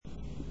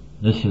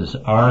This is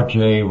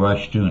R.J.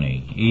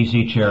 Rushdoony,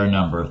 easy chair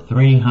number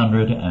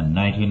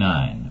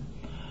 399,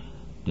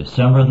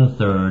 December the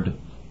 3rd,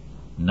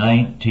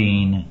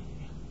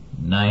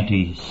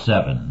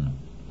 1997.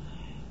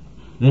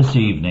 This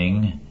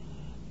evening,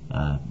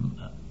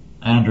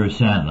 Andrew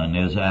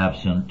Sandlin is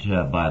absent,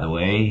 by the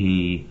way.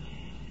 He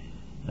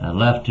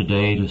left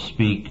today to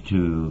speak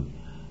to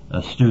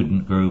a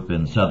student group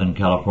in Southern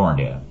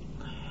California.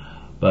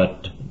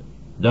 But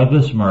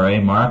Douglas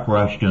Murray, Mark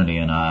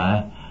Rushdoony, and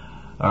I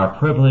are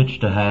privileged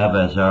to have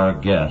as our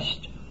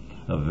guest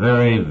a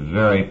very,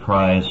 very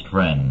prized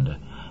friend,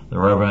 the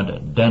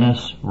Reverend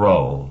Dennis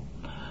Rowe.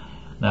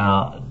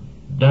 Now,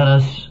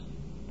 Dennis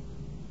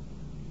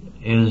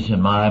is,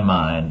 in my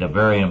mind, a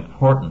very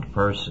important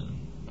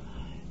person.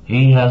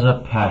 He has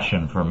a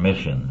passion for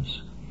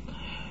missions.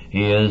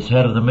 He is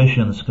head of the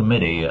missions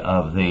committee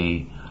of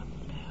the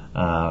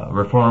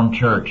Reformed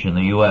Church in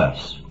the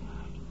U.S.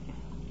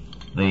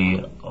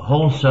 The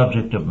whole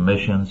subject of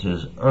missions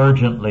is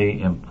urgently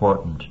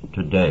important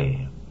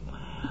today.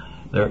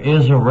 There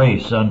is a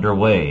race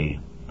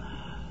underway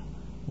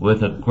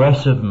with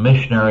aggressive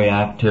missionary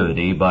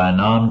activity by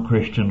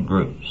non-Christian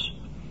groups.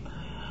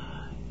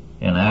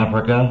 In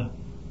Africa,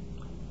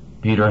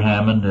 Peter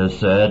Hammond has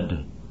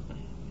said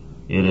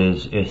it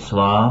is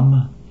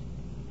Islam,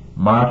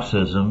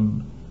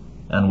 Marxism,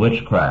 and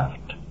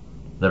witchcraft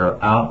that are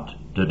out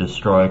to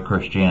destroy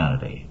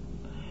Christianity.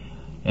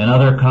 In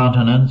other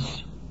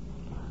continents,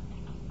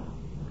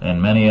 in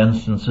many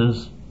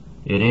instances,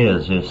 it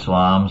is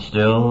Islam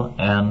still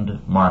and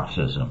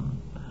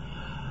Marxism.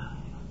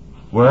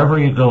 Wherever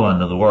you go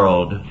into the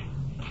world,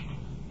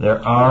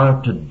 there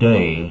are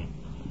today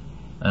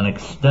an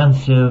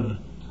extensive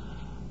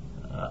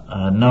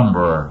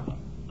number,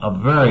 a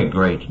very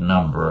great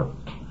number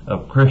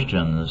of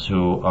Christians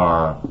who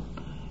are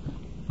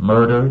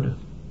murdered,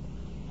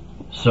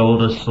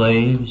 sold as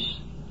slaves,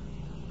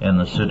 in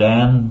the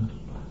Sudan,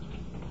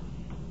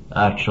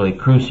 actually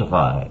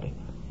crucified.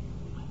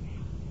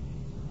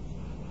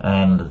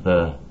 And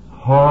the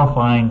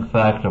horrifying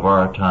fact of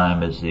our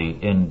time is the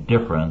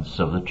indifference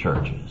of the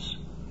churches.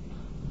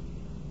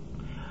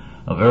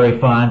 A very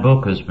fine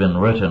book has been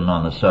written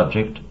on the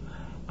subject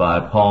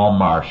by Paul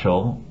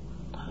Marshall,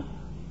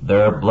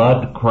 Their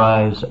Blood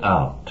Cries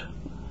Out,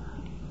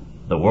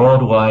 the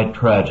worldwide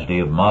tragedy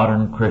of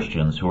modern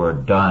Christians who are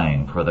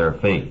dying for their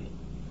faith.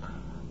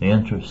 The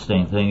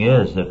interesting thing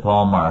is that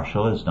Paul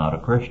Marshall is not a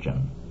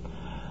Christian,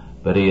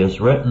 but he has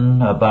written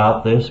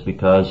about this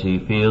because he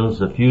feels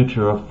the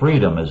future of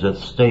freedom is at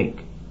stake.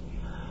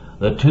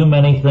 The too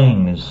many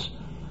things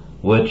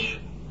which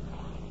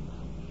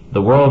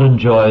the world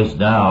enjoys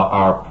now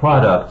are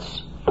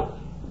products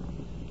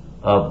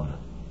of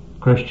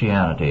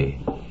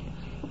Christianity,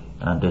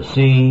 and to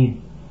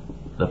see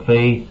the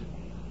faith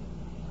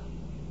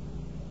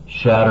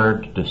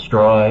shattered,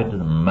 destroyed,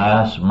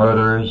 mass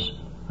murders,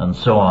 and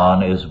so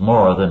on is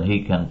more than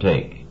he can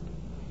take.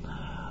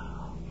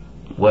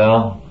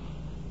 Well,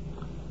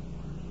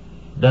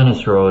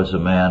 Dennis Rowe is a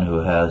man who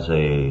has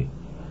a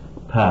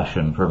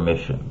passion for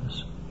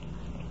missions.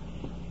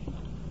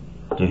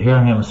 To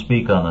hear him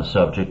speak on the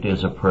subject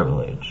is a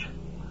privilege.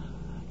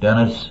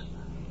 Dennis,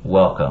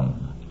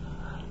 welcome.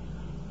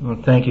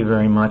 Well, thank you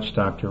very much,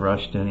 Dr.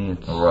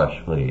 Rushdoony.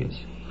 Rush, please.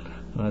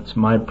 Well, it's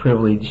my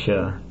privilege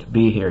to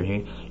be here.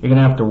 You're going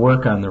to have to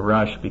work on the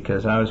rush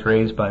because I was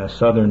raised by a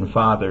Southern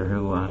father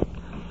who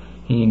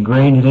he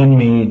ingrained it in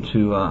me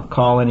to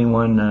call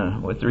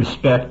anyone with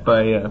respect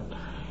by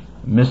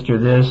Mr.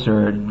 This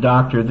or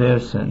Dr.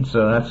 This, and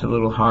so that's a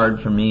little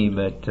hard for me,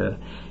 but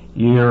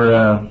you're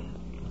a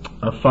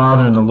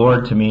father in the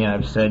Lord to me,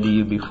 I've said to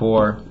you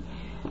before,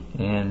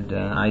 and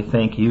I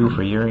thank you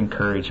for your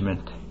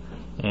encouragement,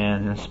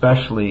 and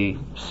especially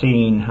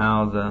seeing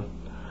how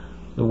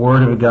the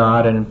Word of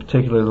God, and in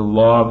particular the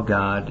law of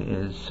God,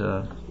 is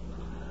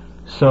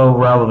so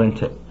relevant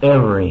to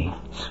every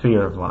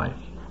sphere of life,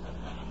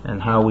 and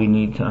how we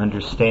need to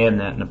understand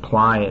that and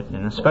apply it,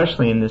 and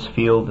especially in this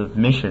field of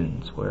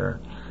missions, where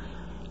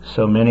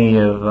so many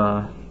of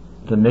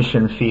the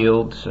mission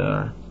fields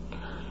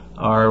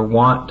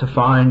want to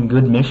find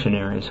good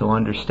missionaries who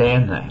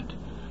understand that.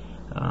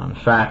 In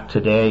fact,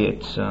 today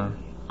it's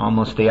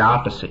almost the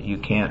opposite. You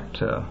can't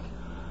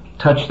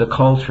touch the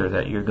culture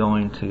that you're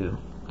going to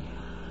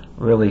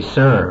really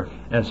serve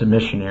as a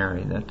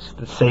missionary. That's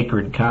the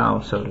sacred cow,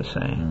 so to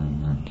say.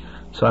 Mm-hmm.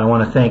 So I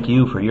want to thank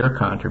you for your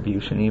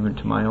contribution, even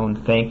to my own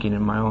thinking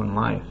in my own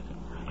life.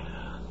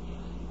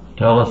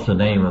 Tell us the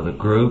name of the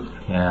group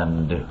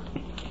and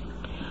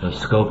the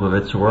scope of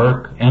its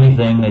work,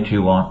 anything that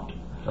you want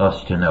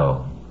us to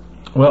know.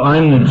 Well,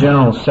 I'm the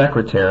General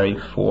Secretary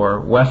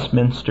for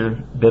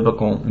Westminster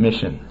Biblical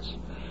Missions.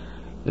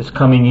 This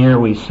coming year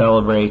we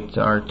celebrate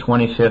our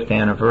 25th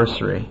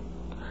anniversary.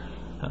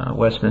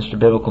 Westminster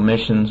Biblical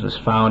Missions was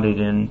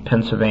founded in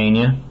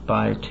Pennsylvania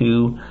by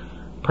two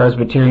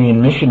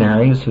Presbyterian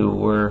missionaries who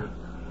were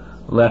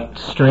left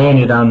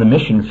stranded on the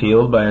mission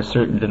field by a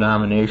certain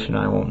denomination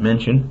I won't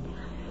mention.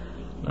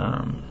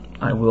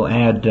 I will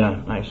add,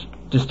 I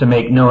just to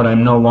make note,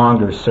 I'm no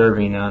longer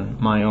serving on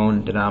my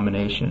own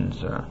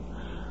denomination's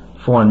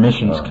Foreign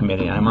Missions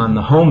Committee. I'm on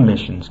the Home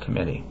Missions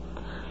Committee.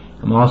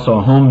 I'm also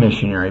a home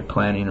missionary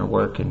planning a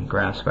work in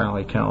Grass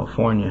Valley,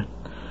 California.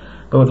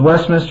 But with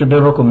Westminster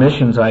Biblical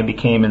Missions, I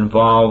became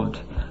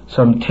involved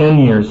some 10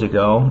 years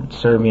ago,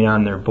 serving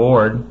on their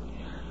board.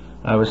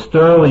 I was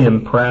thoroughly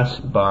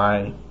impressed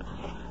by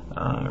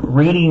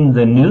reading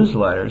the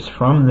newsletters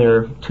from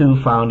their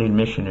two founding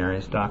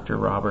missionaries, Dr.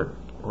 Robert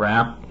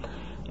Rapp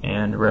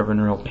and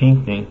Reverend Earl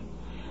Pinckney.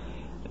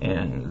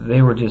 And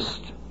they were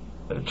just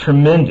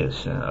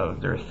tremendous of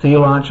their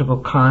theological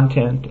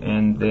content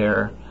and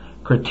their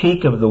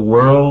critique of the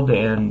world,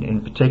 and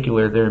in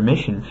particular their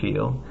mission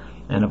field,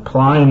 and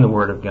applying the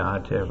Word of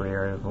God to every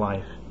area of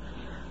life.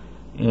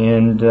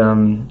 And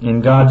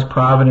in God's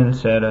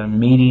providence, at a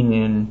meeting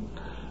in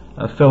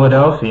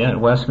Philadelphia at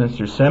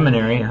Westminster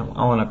Seminary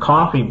on a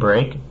coffee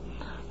break,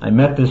 I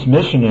met this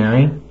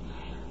missionary,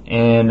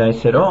 and I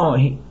said,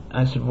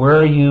 where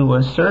are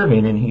you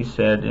serving? And he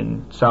said,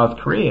 in South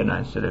Korea. And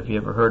I said, have you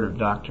ever heard of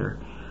Dr.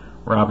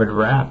 Robert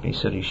Rapp? He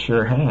said he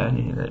sure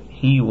had. That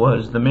he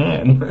was the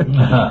man.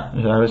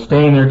 So I was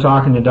staying there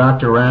talking to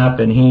Dr. Rapp,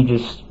 and he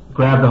just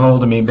grabbed a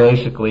hold of me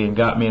basically and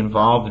got me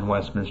involved in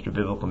Westminster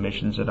Biblical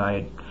Missions that I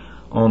had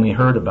only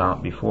heard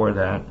about before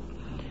that.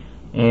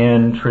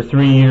 And for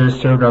 3 years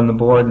served on the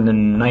board, and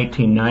in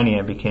 1990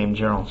 I became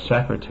General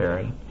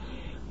Secretary,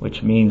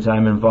 which means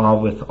I'm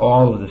involved with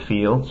all of the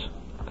fields.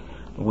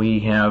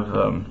 We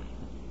have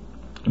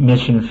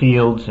mission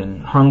fields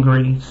in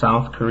Hungary,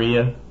 South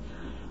Korea,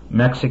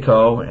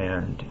 Mexico,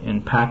 and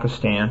in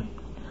Pakistan,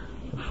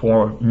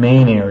 4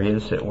 main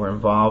areas that we're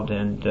involved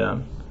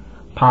in,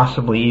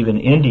 possibly even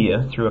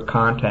India through a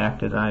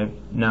contact that I've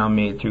now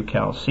made through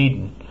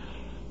Chalcedon,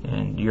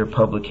 and your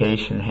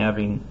publication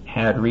having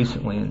had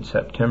recently in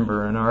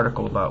September an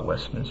article about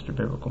Westminster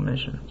Biblical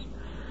Missions.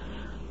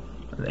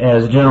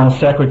 As General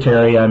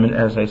Secretary,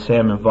 as I say,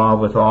 I'm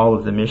involved with all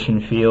of the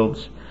mission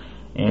fields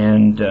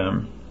and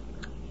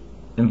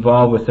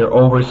involved with their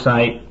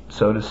oversight,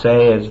 so to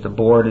say, as the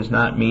board is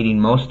not meeting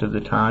most of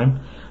the time.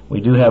 We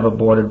do have a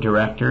board of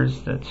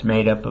directors that's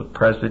made up of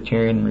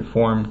Presbyterian and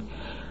Reformed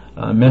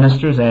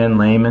ministers and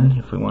laymen,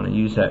 if we want to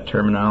use that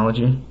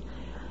terminology,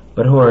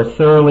 but who are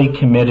thoroughly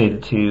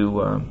committed to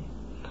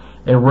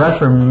a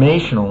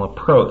reformational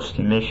approach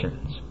to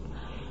missions.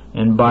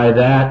 And by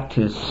that,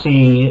 to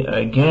see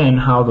again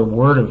how the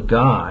Word of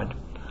God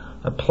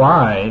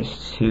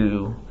applies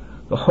to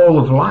the whole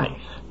of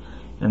life,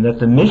 and that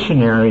the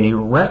missionary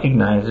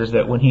recognizes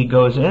that when he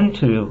goes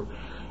into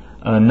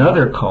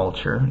another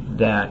culture,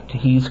 that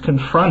he's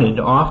confronted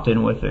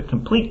often with a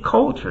complete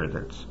culture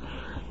that's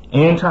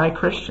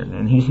anti-Christian,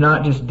 and he's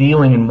not just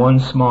dealing in one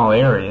small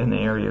area, in the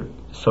area of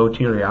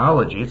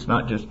soteriology. It's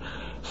not just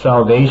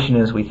salvation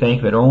as we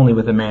think of it only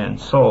with a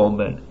man's soul,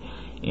 but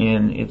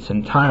in its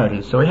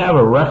entirety. So we have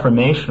a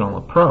reformational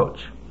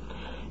approach,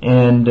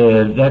 and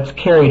that's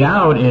carried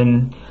out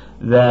in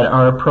that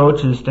our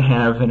approach is to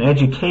have an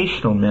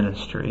educational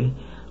ministry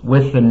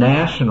with the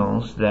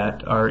nationals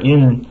that are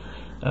in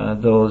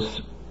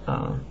those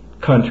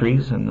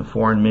countries in the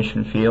foreign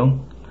mission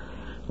field.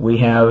 We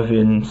have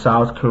in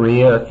South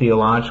Korea a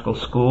theological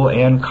school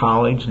and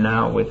college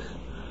now with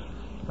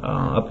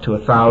up to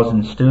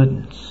 1,000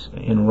 students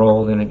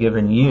enrolled in a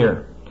given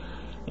year.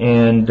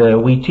 And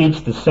we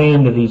teach the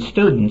same to these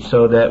students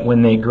so that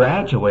when they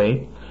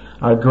graduate,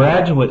 our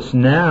graduates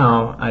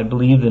now, I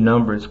believe the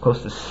number is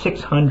close to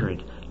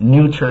 600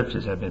 new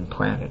churches have been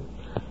planted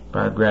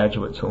by our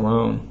graduates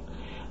alone.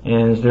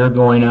 And as they're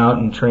going out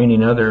and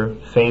training other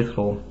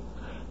faithful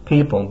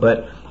people.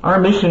 But our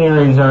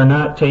missionaries are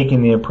not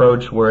taking the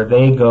approach where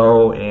they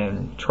go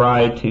and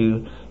try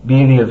to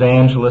be the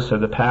evangelist or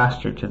the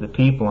pastor to the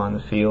people on the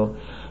field,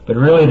 but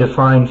really to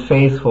find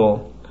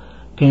faithful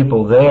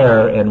people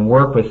there and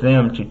work with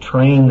them to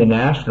train the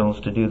nationals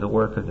to do the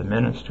work of the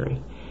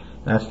ministry.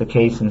 That's the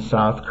case in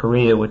South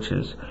Korea, which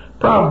is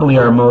probably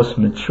our most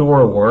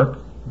mature work,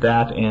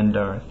 that and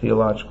our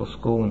theological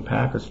school in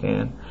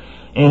Pakistan.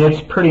 And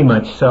it's pretty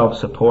much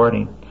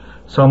self-supporting.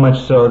 So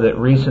much so that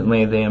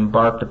recently they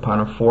embarked upon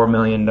a $4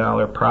 million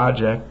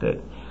project that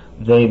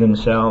they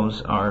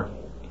themselves are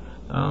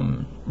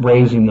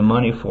raising the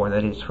money for,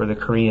 that is for the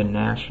Korean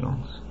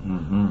nationals.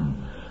 Mm-hmm.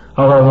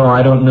 Although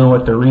I don't know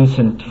what the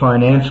recent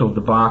financial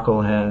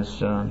debacle has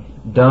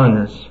done,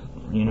 as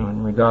you know,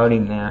 in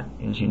regarding that.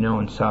 As you know,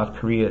 in South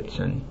Korea it's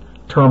in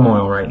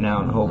turmoil right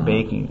now in the whole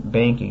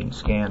banking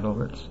scandal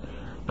that's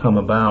come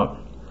about.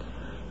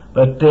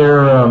 But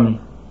their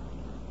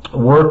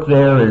work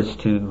there is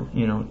to,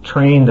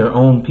 train their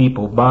own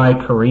people by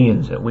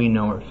Koreans that we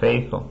know are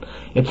faithful.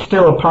 It's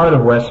still a part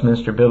of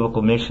Westminster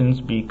Biblical Missions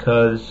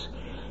because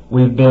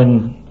we've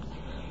been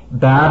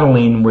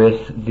battling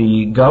with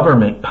the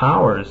government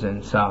powers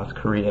in South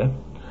Korea.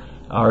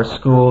 Our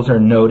schools are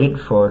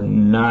noted for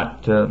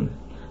not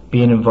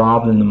being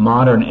involved in the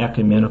modern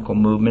ecumenical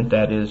movement,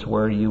 that is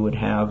where you would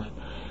have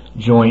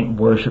joint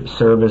worship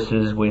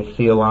services with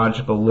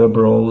theological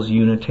liberals,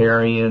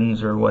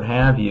 Unitarians, or what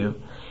have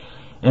you.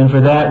 And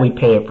for that we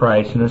pay a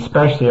price, and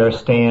especially our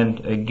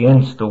stand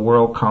against the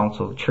World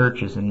Council of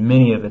Churches and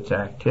many of its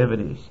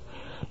activities.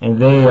 And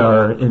they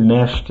are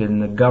enmeshed in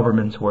the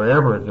governments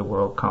wherever the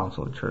World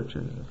Council of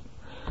Churches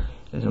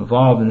is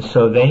involved. And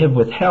so they have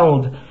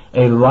withheld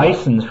a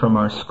license from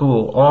our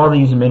school all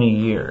these many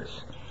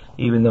years,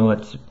 even though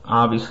it's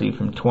obviously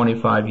from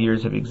 25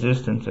 years of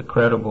existence, a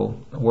credible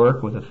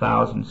work with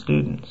 1,000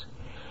 students.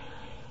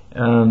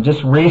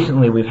 Just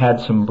recently we've had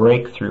some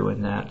breakthrough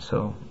in that,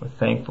 so we're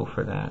thankful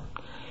for that.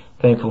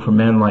 Thankful for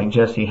men like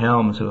Jesse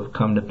Helms who have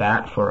come to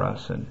bat for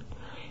us and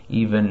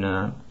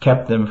even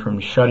kept them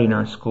from shutting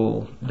our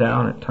school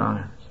down at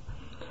times.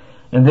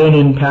 And then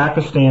in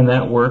Pakistan,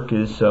 that work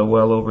is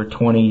well over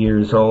 20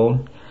 years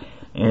old,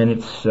 and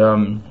it's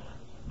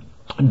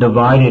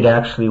divided.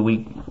 Actually,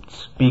 we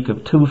speak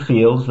of two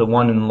fields, the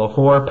one in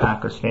Lahore,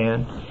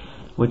 Pakistan,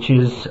 which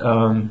is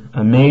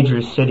a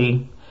major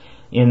city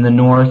in the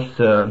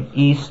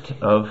northeast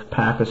of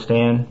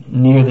Pakistan,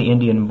 near the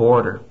Indian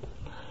border.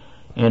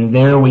 And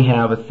there we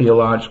have a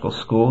theological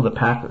school, the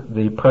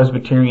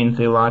Presbyterian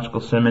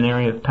Theological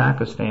Seminary of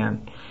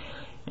Pakistan.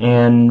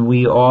 And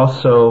we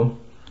also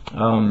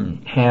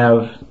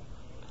have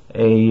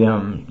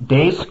a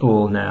day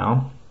school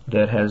now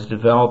that has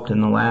developed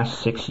in the last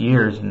 6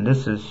 years, and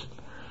this is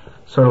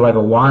sort of like a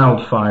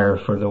wildfire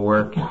for the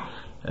work.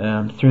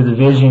 Through the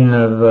vision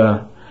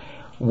of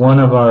one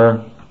of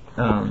our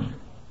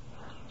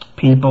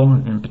people,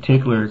 in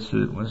particular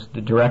it was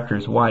the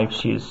director's wife.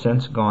 She has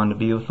since gone to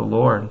be with the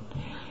Lord.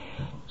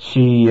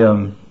 She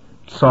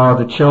saw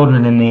the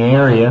children in the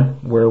area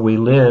where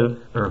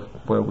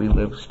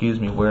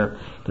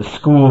the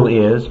school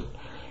is,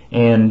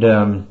 and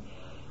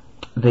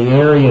the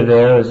area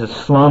there is a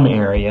slum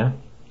area.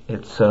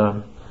 It's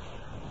an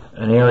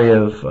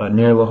area of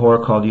near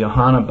Lahore called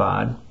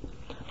Johanabad.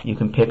 You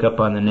can pick up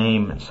on the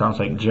name. It sounds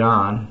like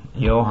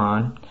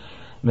Johan.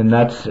 And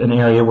that's an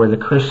area where the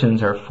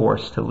Christians are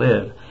forced to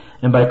live.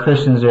 And by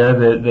Christians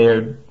there,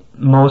 they're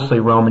mostly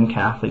Roman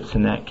Catholics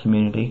in that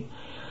community.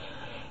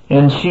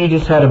 And she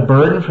just had a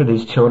burden for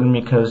these children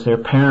because their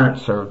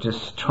parents are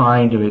just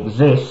trying to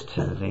exist.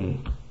 The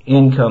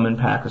income in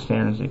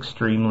Pakistan is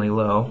extremely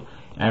low.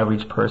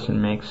 Average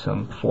person makes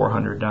some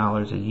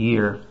 $400 a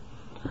year.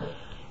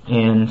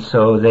 And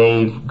so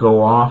they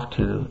go off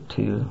to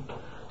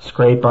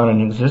scrape out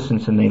an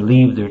existence, and they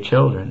leave their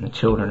children. The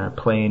children are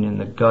playing in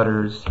the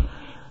gutters.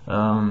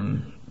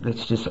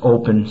 It's just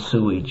open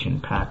sewage in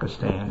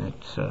Pakistan.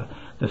 It's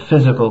the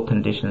physical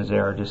conditions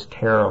there are just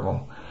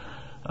terrible.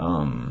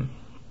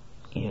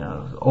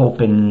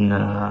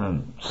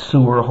 Open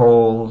sewer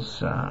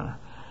holes,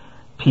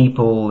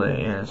 people,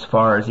 as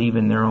far as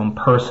even their own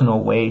personal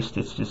waste,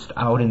 it's just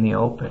out in the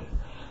open.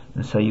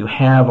 And so you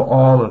have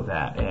all of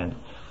that, and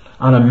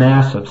on a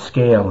massive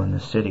scale in the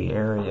city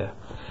area.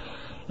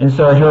 And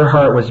so her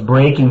heart was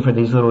breaking for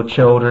these little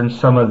children,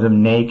 some of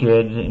them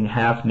naked and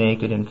half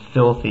naked and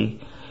filthy.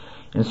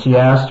 And she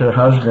asked her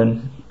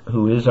husband,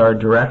 who is our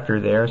director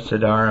there,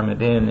 Sadar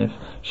Ahmadin, if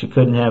she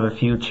couldn't have a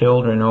few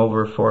children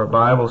over for a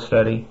Bible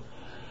study.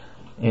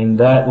 And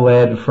that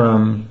led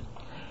from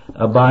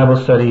a Bible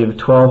study of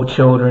 12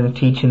 children,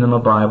 teaching them a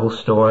Bible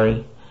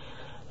story,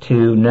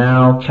 to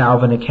now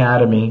Calvin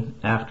Academy,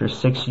 after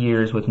 6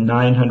 years with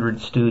 900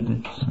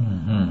 students,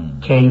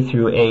 K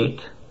through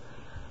 8,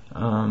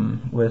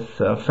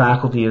 with a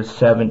faculty of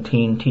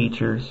 17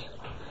 teachers.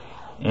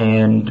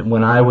 And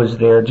when I was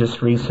there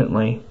just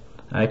recently,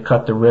 I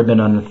cut the ribbon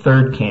on the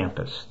third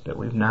campus that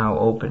we've now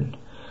opened.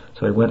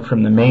 So we went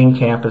from the main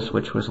campus,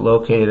 which was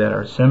located at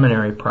our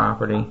seminary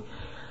property,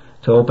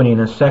 to opening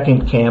a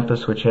second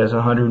campus which has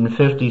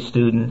 150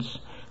 students,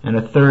 and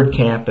a third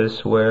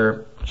campus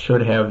where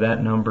should have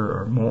that number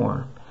or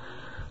more.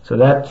 So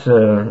that's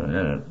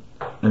an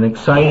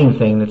exciting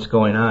thing that's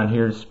going on.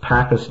 Here's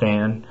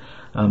Pakistan,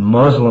 a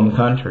Muslim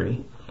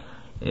country.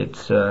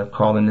 It's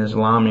called an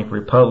Islamic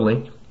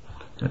Republic.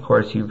 And of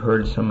course you've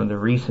heard some of the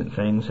recent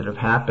things that have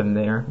happened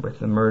there with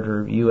the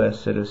murder of U.S.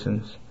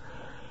 citizens.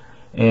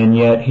 And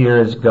yet here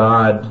is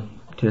God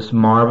just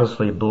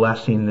marvelously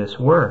blessing this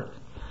work.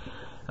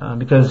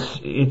 Because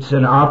it's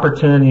an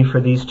opportunity for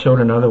these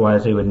children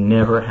otherwise they would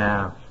never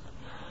have.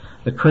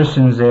 The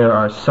Christians there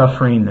are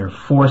suffering. They're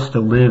forced to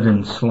live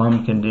in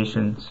slum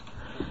conditions.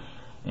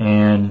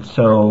 And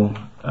so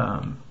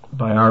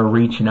by our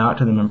reaching out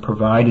to them and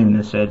providing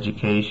this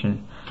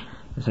education,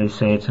 as they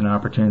say, it's an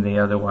opportunity they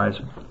otherwise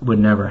would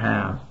never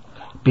have.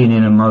 Being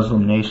in a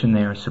Muslim nation,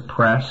 they are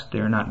suppressed.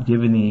 They're not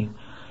given the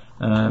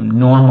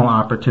normal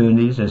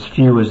opportunities, as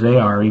few as they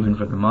are, even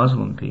for the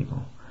Muslim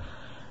people.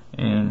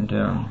 And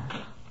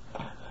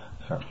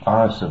there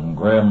are some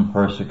grim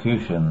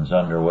persecutions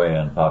underway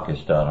in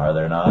Pakistan, are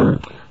there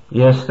not?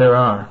 Yes, there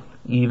are.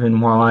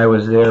 Even while I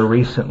was there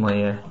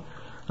recently,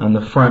 on the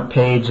front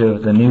page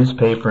of the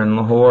newspaper in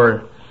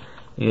Lahore,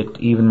 it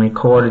even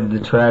recorded the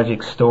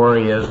tragic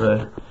story of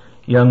a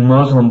young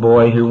Muslim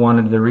boy who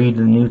wanted to read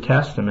the New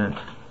Testament.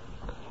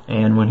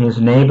 And when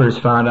his neighbors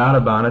found out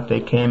about it,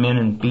 they came in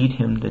and beat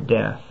him to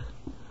death.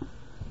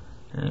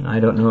 And I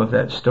don't know if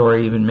that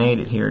story even made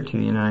it here to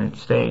the United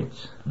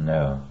States.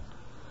 No.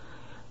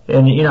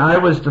 And,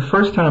 the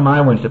first time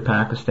I went to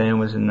Pakistan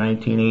was in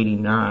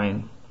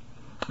 1989,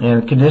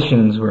 and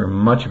conditions were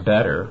much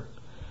better.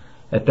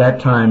 At that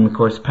time, of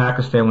course,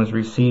 Pakistan was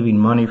receiving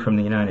money from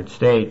the United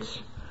States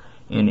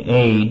in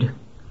aid,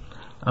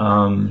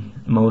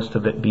 most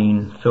of it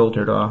being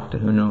filtered off to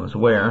who knows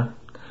where.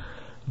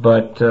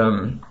 But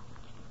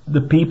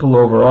the people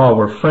overall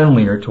were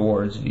friendlier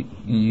towards the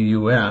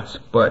U.S.,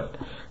 but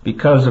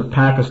because of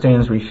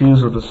Pakistan's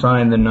refusal to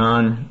sign the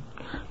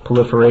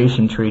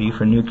non-proliferation treaty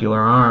for nuclear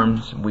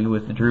arms, we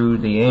withdrew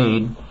the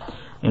aid,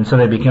 and so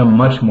they become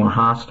much more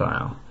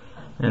hostile.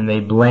 And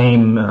they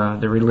blame,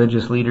 the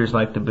religious leaders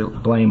like to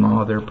blame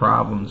all their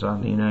problems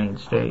on the United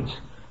States,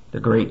 the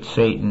great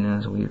Satan,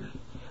 as we've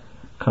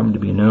come to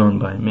be known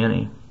by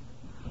many.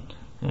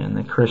 And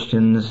the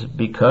Christians,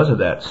 because of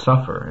that,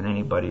 suffer, and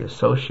anybody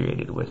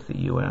associated with the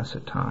U.S.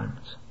 at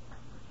times.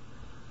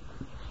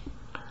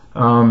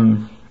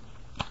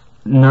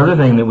 Another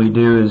thing that we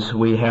do is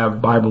we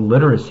have Bible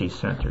literacy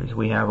centers.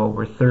 We have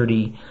over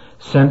 30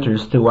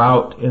 centers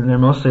throughout, and they're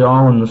mostly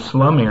all in the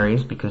slum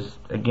areas because,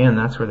 again,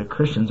 that's where the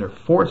Christians are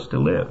forced to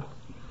live.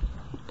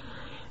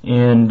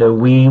 And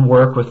we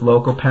work with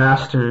local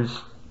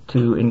pastors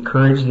to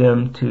encourage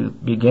them to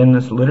begin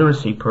this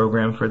literacy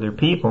program for their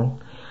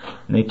people.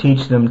 And they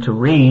teach them to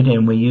read,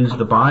 and we use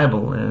the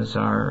Bible as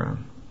our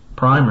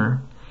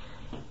primer.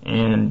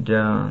 And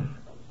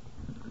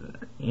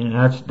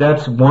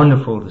that's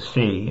wonderful to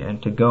see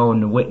and to go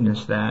and to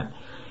witness that.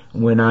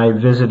 When I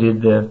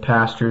visited, the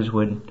pastors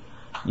would,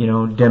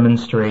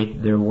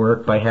 demonstrate their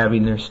work by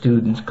having their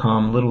students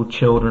come, little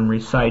children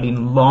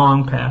reciting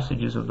long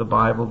passages of the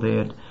Bible they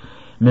had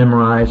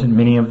memorized, and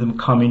many of them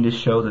coming to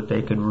show that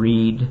they could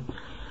read.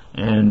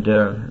 And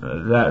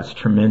that's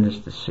tremendous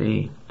to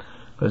see.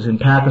 Because in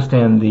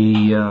Pakistan,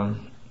 the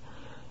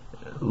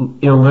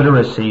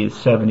illiteracy is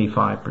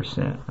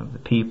 75% of the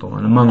people,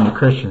 and among the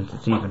Christians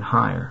it's even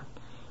higher,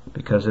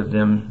 because of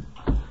them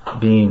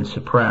being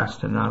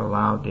suppressed and not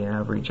allowed the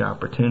average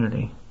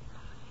opportunity.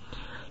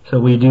 So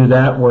we do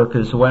that work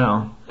as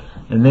well.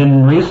 And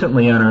then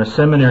recently on our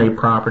seminary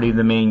property,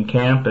 the main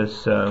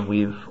campus,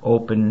 we've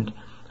opened,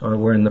 or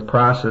we're in the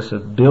process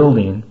of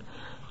building,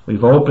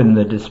 we've opened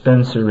the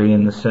dispensary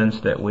in the sense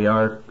that we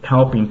are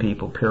helping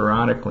people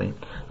periodically,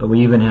 but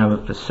we even have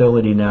a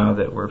facility now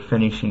that we're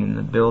finishing in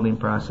the building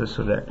process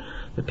so that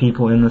the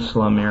people in the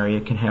slum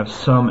area can have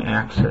some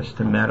access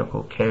to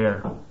medical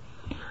care.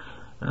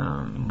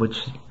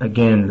 Which,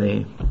 again,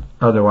 they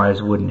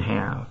otherwise wouldn't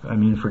have. I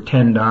mean, for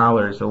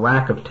 $10, the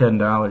lack of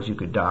 $10, you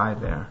could die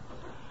there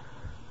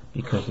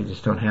because you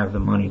just don't have the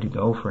money to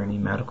go for any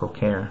medical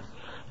care.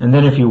 And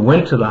then if you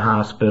went to the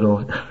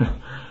hospital,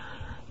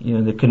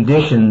 the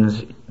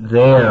conditions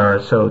there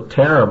are so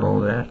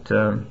terrible that,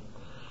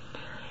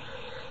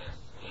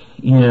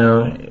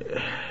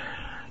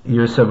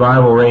 your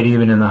survival rate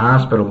even in the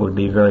hospital would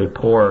be very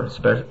poor,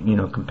 especially,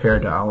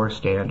 compared to our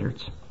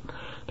standards.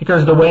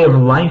 Because the way of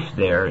life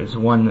there is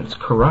one that's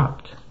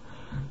corrupt.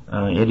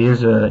 It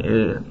is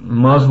a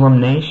Muslim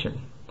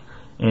nation,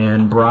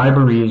 and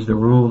bribery is the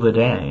rule of the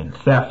day, and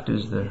theft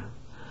is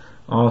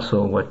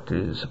also what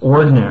is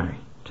ordinary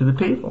to the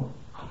people.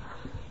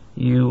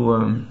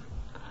 The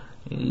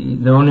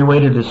only way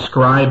to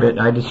describe it,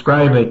 I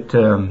describe it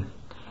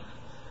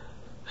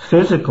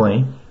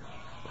physically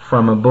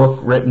from a book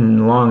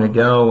written long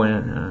ago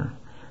and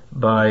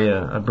by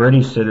a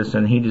British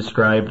citizen. He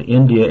described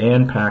India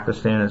and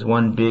Pakistan as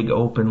one big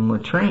open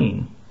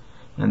latrine,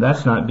 and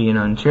that's not being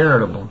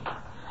uncharitable.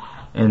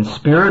 And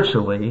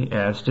spiritually,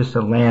 as just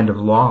a land of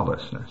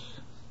lawlessness.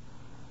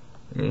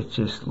 It's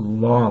just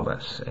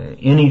lawless.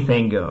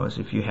 Anything goes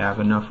if you have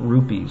enough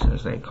rupees,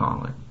 as they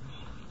call it.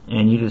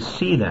 And you just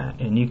see that,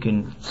 and you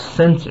can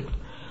sense it.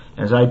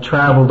 As I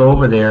traveled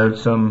over there,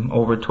 some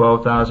over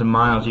 12,000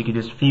 miles, you could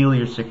just feel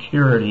your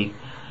security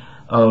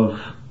of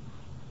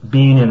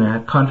being in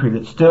a country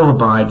that still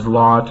abides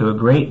law to a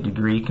great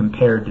degree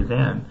compared to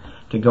them,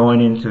 to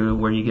going into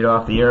where you get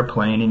off the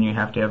airplane and you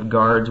have to have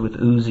guards with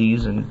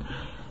Uzis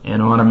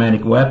and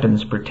automatic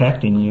weapons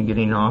protecting you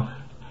getting off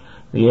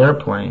the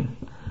airplane,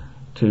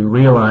 to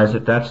realize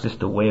that that's just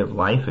the way of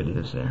life it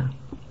is there.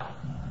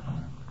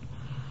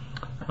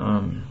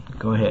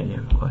 Go ahead, you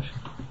have a question?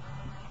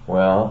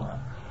 Well,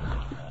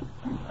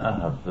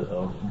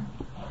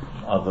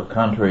 of the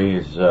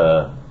countries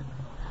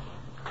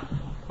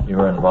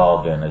you're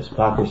involved in, is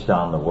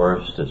Pakistan the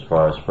worst as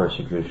far as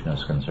persecution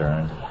is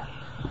concerned?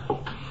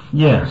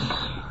 Yes.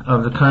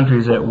 Of the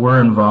countries that we're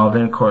involved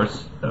in, of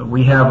course,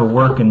 we have a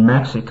work in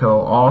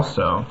Mexico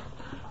also.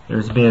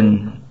 There's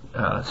been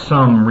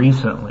some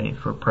recently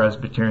for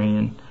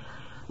Presbyterian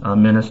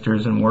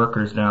ministers and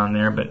workers down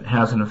there, but it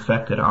hasn't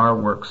affected our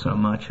work so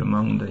much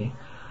among the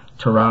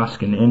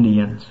Tarascan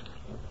Indians.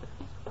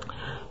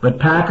 But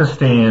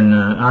Pakistan,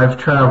 I've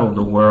traveled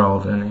the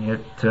world, and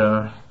it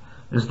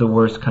is the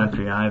worst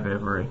country I've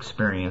ever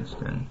experienced.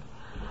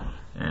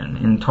 And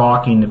in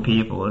talking to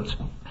people,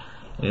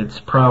 it's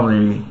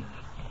probably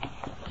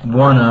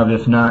one of,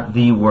 if not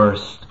the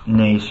worst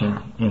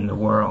nation in the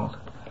world.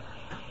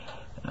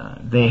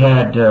 They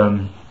had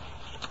a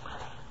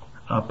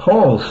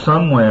poll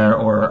somewhere,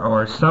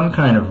 or some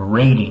kind of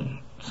rating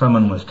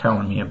someone was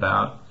telling me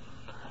about,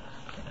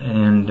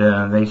 and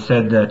they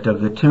said that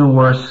of the two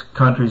worst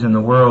countries in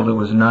the world, it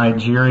was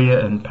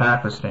Nigeria and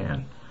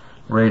Pakistan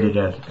rated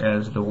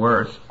as the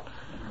worst.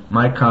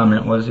 My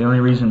comment was the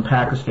only reason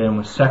Pakistan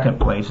was second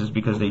place is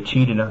because they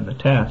cheated on the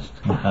test.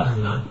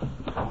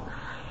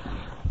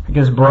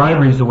 Because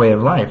bribery is the way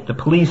of life. The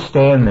police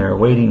stand there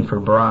waiting for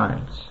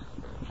bribes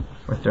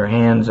with their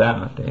hands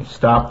out. They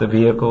stop the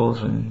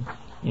vehicles, and,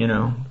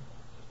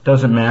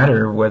 doesn't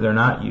matter whether or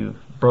not you've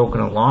broken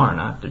a law or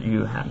not, that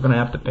you're going to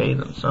have to pay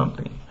them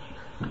something.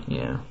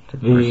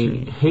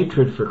 The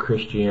hatred for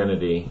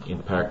Christianity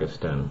in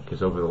Pakistan,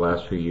 because over the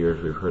last few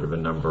years we've heard of a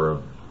number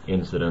of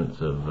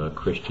incidents of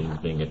Christians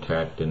being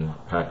attacked in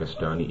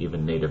Pakistan,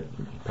 even native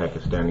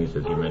Pakistanis,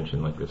 as you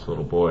mentioned, like this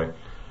little boy.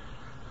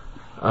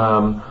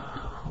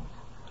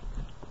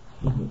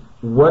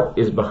 What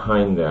is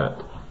behind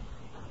that?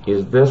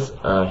 Is this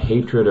a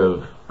hatred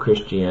of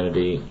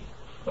Christianity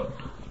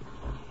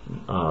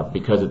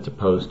because it's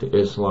opposed to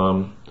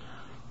Islam?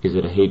 Is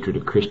it a hatred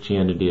of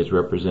Christianity as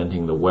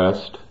representing the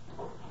West?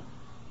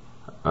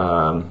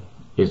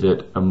 Is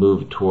it a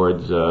move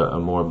towards a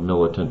more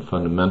militant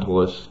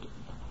fundamentalist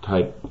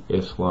type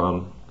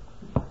Islam?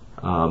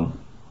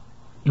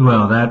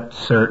 Well, that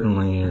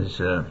certainly is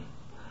a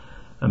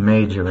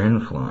major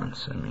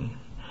influence. I mean,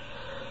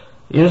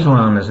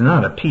 Islam is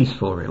not a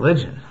peaceful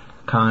religion,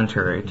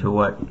 contrary to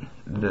what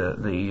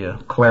the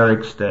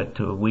clerics that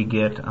we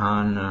get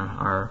on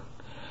our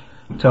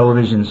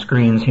television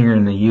screens here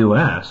in the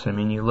U.S. I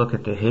mean, you look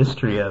at the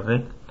history of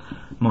it.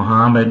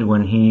 Muhammad,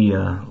 when he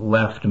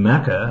left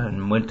Mecca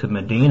and went to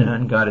Medina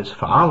and got his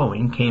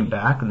following, came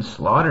back and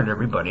slaughtered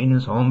everybody in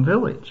his home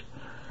village.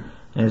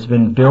 And it's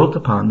been built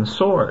upon the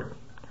sword.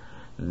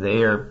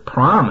 They are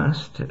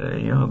promised,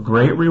 a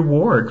great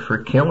reward for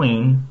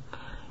killing,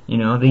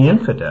 the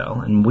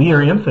infidel. And we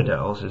are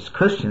infidels as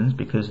Christians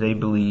because they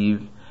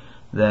believe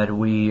that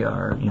we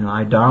are,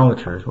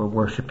 idolaters. We're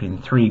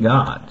worshiping three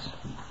gods.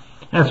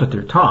 That's what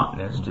they're taught.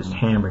 That's just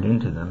hammered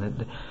into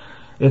them.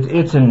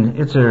 It's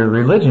a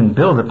religion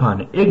built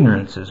upon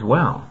ignorance as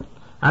well.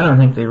 I don't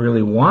think they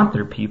really want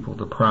their people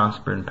to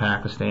prosper in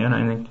Pakistan.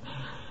 I think,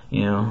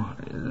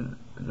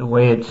 the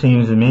way it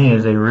seems to me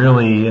is they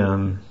really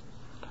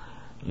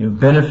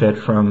benefit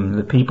from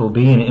the people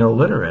being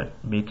illiterate,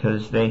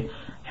 because they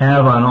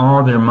have on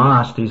all their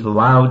mosques these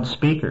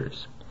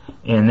loudspeakers,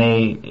 and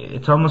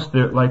it's almost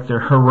like they're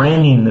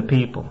haranguing the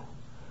people.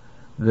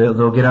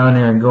 They'll get on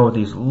there and go with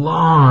these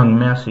long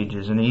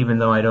messages, and even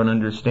though I don't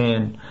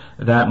understand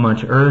that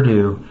much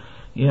Urdu,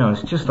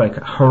 it's just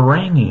like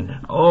haranguing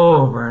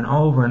over and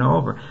over and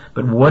over.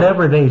 But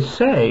whatever they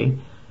say,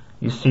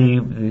 you see,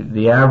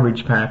 the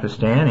average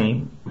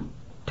Pakistani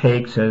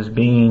takes as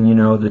being,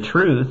 the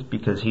truth,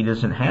 because he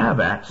doesn't have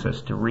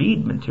access to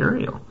read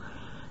material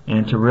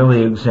and to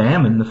really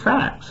examine the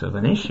facts of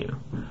an issue.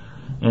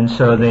 And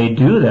so they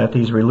do that.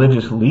 These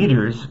religious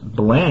leaders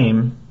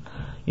blame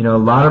a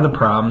lot of the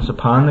problems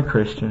upon the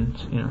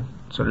Christians.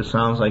 Sort of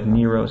sounds like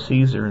Nero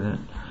Caesar,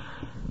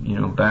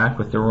 that, back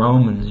with the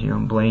Romans,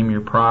 blame your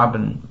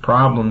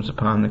problems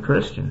upon the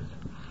Christians.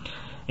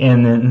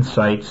 And then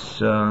incites,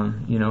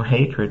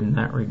 hatred in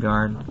that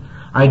regard.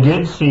 I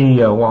did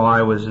see, while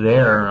I was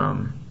there,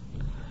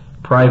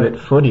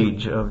 private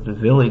footage of the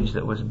village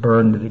that was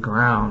burned to the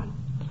ground.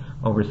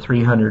 Over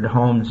 300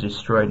 homes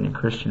destroyed in a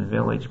Christian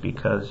village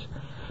because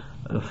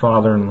the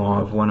father-in-law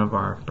of one of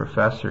our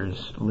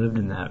professors lived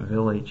in that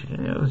village,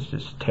 and it was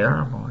just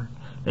terrible.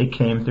 They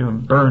came through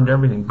and burned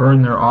everything,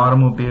 burned their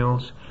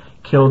automobiles,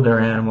 killed their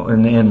animal,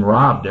 and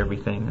robbed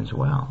everything as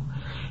well.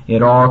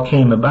 It all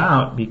came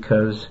about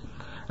because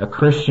a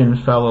Christian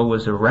fellow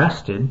was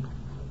arrested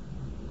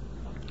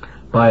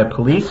by a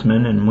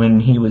policeman, and when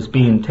he was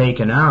being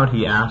taken out,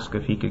 he asked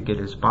if he could get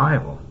his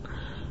Bible.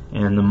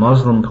 And the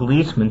Muslim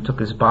policeman took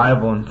his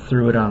Bible and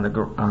threw it on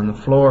the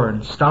floor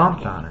and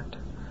stomped on it.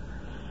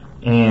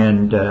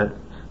 And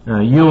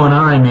you and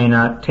I may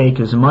not take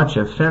as much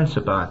offense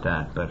about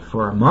that, but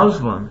for a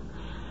Muslim,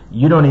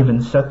 you don't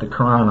even set the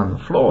Quran on the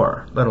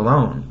floor, let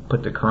alone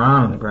put the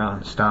Quran on the ground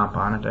and stomp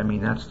on it. I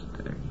mean, that's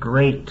a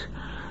great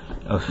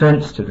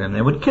offense to them.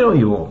 They would kill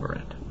you over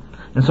it.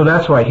 And so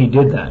that's why he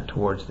did that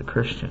towards the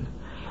Christian.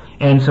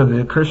 And so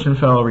the Christian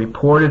fellow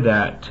reported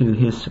that to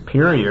his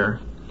superior,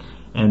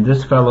 and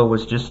this fellow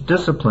was just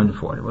disciplined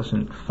for it. He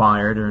wasn't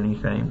fired or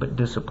anything, but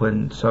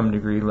disciplined to some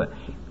degree,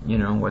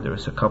 whether it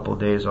was a couple of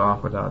days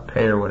off without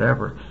pay or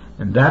whatever.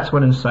 And that's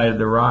what incited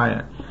the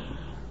riot.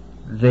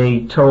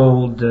 They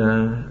told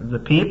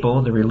the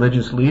people, the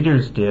religious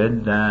leaders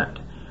did, that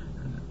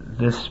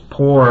this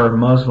poor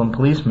Muslim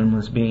policeman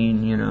was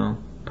being,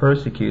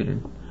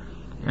 persecuted.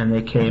 And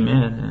they came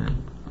in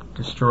and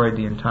destroyed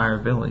the entire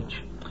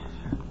village.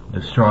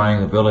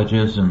 Destroying the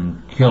villages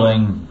and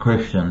killing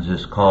Christians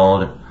is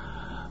called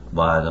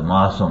by the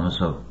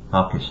Muslims of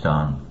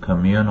Pakistan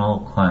communal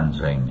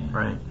cleansing.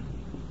 Right.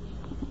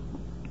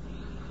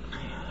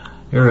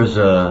 Here is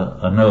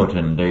a note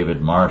in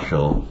David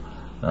Marshall,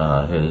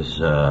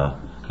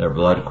 Their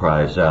Blood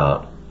Cries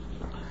Out.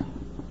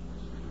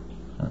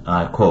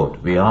 I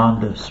quote,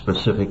 "Beyond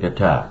specific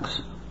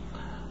attacks,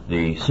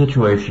 the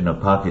situation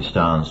of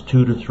Pakistan's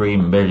 2 to 3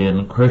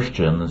 million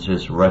Christians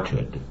is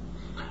wretched.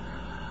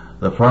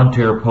 The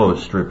Frontier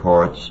Post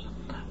reports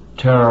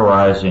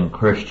terrorizing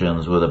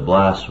Christians with the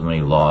blasphemy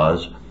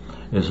laws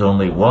is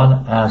only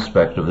one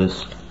aspect of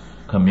this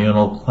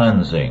communal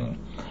cleansing.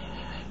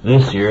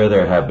 This year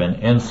there have been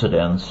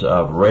incidents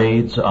of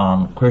raids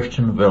on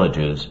Christian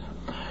villages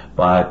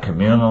by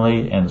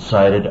communally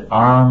incited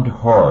armed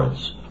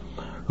hordes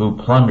who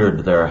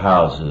plundered their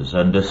houses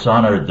and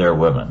dishonored their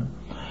women,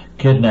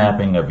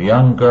 kidnapping of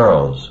young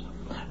girls,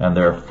 and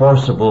their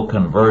forcible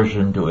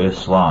conversion to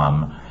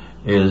Islam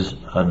is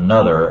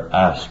another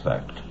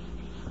aspect."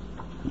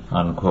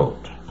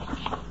 Unquote.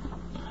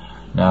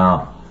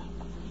 Now,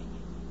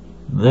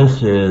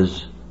 this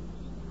is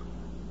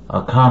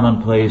a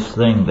commonplace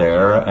thing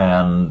there,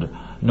 and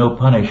no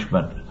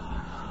punishment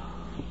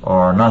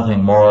or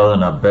nothing more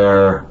than a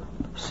bare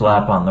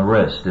slap on the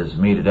wrist is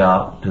meted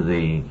out to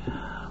the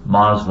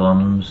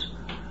Muslims,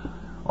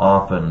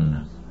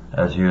 often,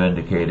 as you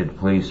indicated,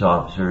 police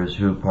officers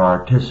who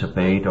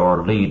participate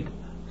or lead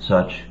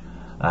such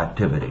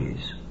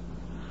activities.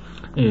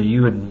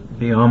 You would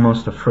be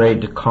almost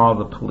afraid to call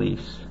the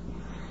police.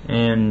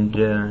 And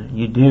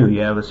you do. You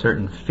have a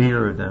certain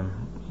fear of them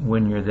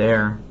when you're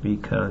there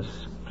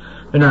because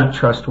they're not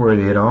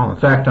trustworthy at all. In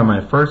fact, on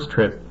my first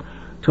trip,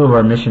 2 of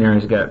our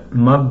missionaries got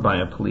mugged by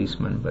a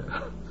policeman, but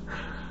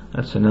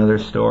that's another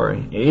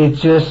story. It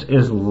just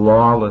is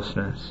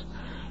lawlessness.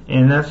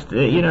 And that's,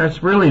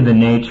 it's really the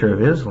nature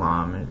of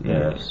Islam.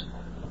 Yes.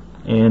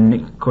 And,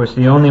 of course,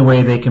 the only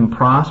way they can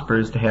prosper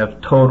is to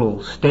have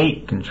total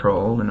state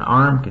control and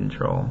armed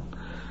control.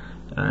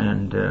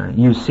 And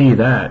you see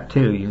that,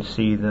 too. You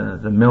see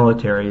the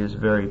military is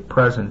very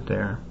present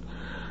there.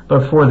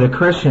 But for the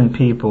Christian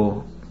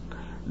people,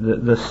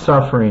 the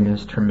suffering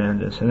is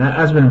tremendous. And that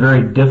has been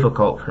very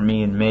difficult for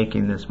me in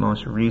making this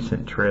most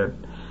recent trip,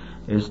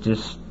 is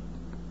just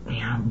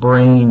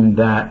bringing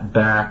that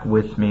back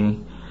with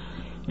me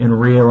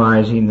and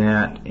realizing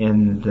that,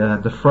 and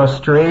the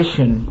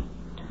frustration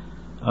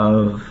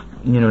of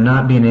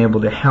not being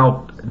able to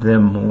help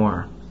them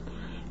more.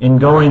 In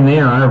going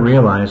there, I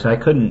realized I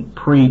couldn't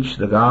preach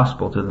the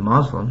gospel to the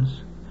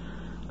Muslims,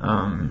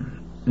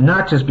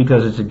 not just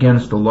because it's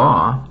against the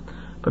law,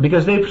 but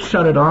because they've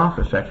shut it off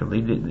effectively,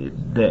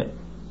 that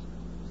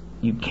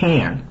you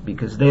can't,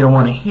 because they don't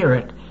want to hear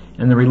it,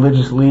 and the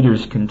religious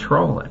leaders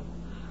control it.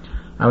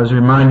 I was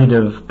reminded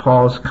of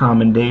Paul's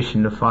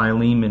commendation to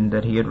Philemon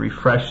that he had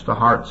refreshed the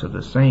hearts of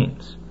the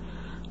saints.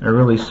 I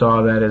really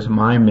saw that as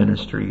my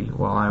ministry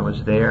while I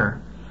was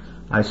there.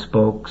 I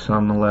spoke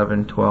some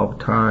 11, 12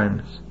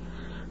 times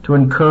to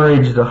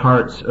encourage the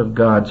hearts of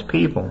God's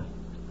people.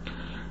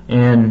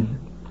 And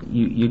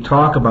you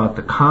talk about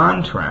the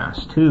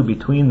contrast, too,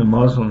 between the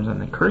Muslims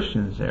and the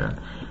Christians there.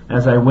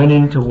 As I went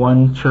into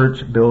one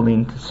church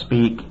building to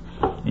speak,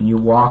 and you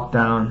walk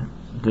down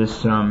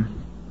this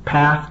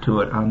path to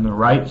it on the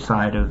right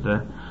side of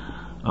the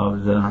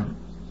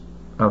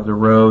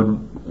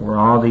road, where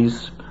all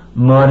these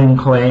mud and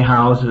clay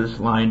houses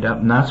lined up,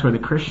 and that's where the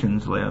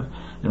Christians live.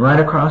 And right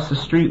across the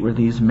street were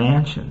these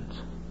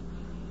mansions.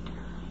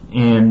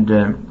 And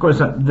of course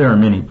there are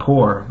many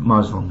poor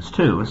Muslims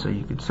too, so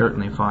you could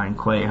certainly find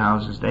clay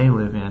houses they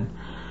live in.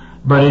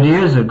 But it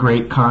is a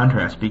great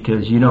contrast,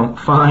 because you don't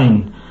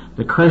find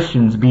the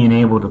Christians being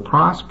able to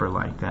prosper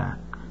like that.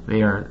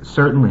 They are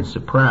certainly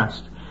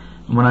suppressed.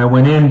 And when I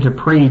went in to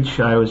preach,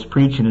 I was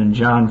preaching in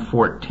John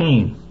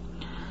 14.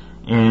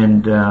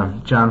 And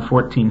John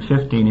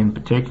 14:15 in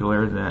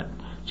particular, that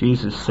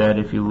Jesus said,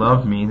 "If you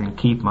love me, then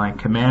keep my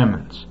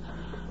commandments."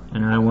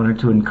 And I wanted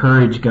to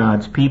encourage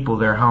God's people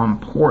there how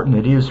important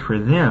it is for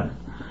them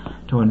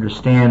to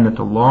understand that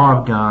the law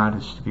of God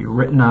is to be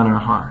written on our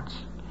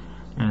hearts,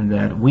 and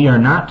that we are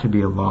not to be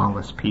a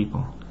lawless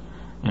people,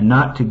 and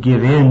not to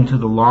give in to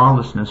the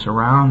lawlessness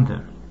around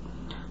them.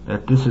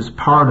 That this is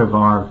part of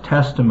our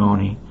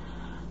testimony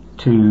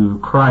to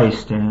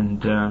Christ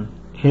and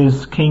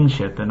His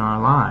kingship in our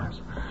lives.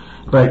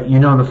 But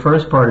the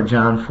first part of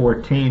John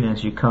 14,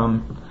 as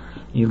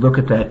you look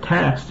at that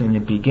text, and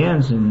it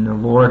begins, and the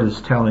Lord is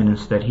telling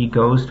us that He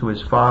goes to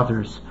His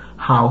Father's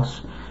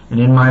house, and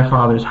in my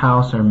Father's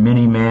house are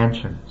many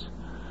mansions.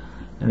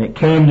 And it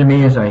came to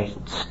me as I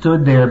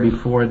stood there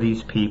before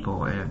these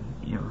people, and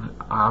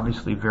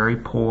obviously very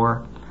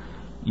poor,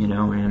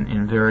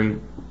 and very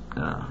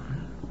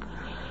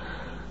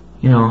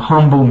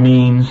humble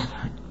means,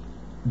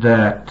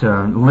 that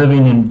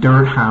living in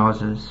dirt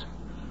houses.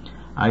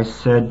 I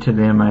said to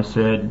them,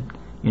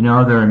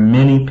 there are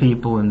many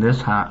people in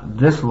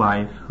this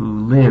life who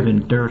live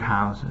in dirt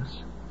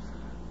houses,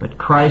 but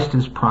Christ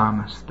has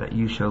promised that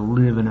you shall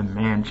live in a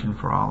mansion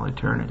for all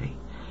eternity.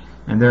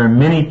 And there are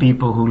many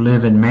people who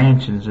live in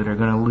mansions that are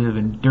going to live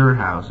in dirt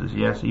houses,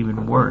 yes,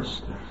 even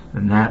worse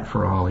than that,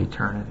 for all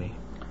eternity.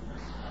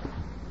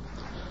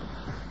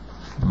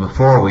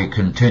 before we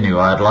continue,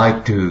 I'd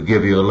like to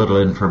give you a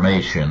little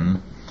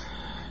information.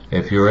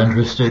 If you're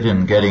interested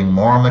in getting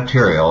more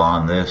material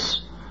on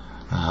this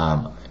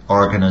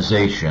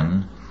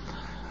organization,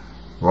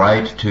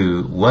 write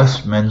to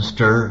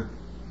Westminster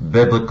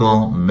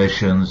Biblical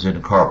Missions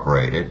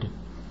Incorporated,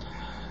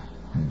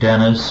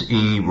 Dennis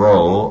E.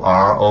 Rowe,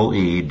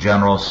 R.O.E.,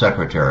 General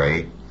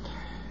Secretary,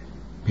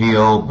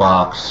 P.O.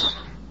 Box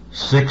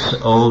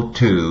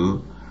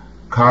 602,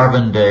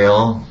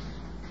 Carbondale,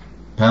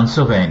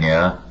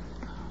 Pennsylvania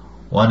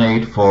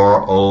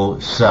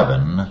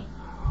 18407,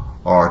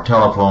 or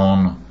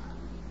telephone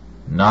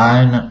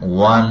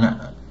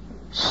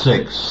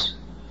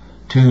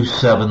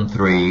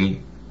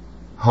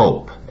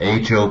 916-273-HOPE,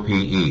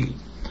 H-O-P-E.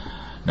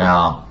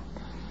 Now,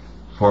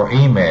 for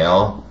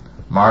email,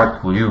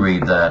 Mark, will you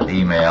read that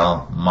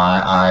email?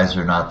 My eyes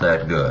are not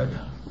that good.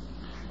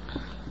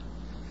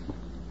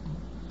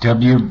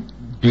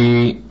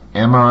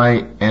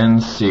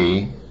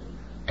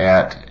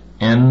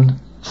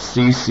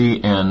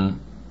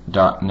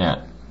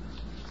 WBMINC@nccn.net.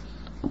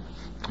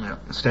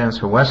 It stands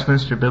for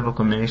Westminster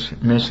Biblical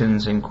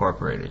Missions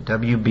Incorporated,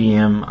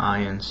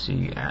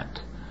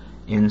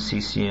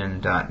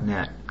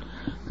 WBMINC@nccn.net.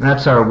 And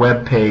that's our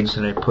web page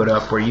that I put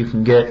up, where you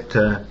can get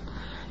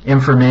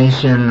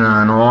information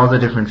on all the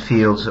different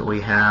fields that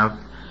we have,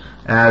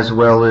 as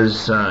well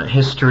as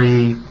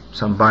history,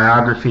 some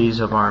biographies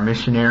of our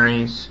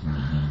missionaries,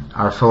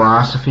 our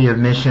philosophy of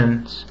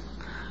missions,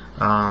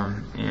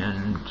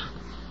 and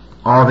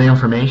all the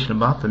information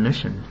about the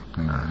mission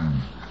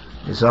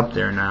is up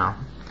there now.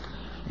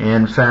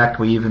 In fact,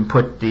 we even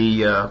put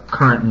the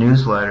current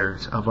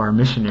newsletters of our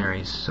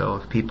missionaries, so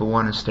if people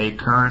want to stay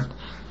current,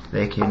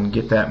 they can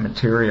get that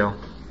material.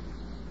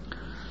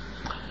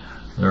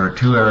 There are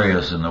two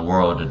areas in the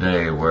world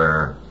today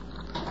where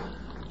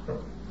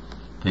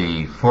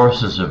the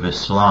forces of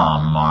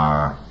Islam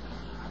are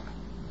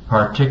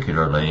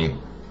particularly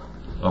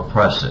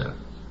oppressive.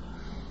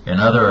 In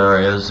other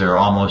areas, they're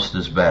almost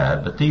as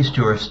bad, but these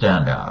two are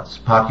standouts,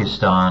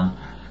 Pakistan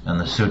and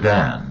the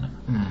Sudan.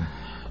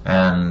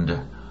 And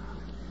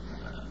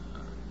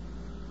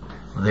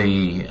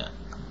the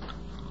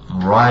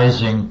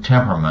rising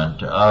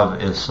temperament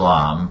of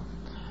Islam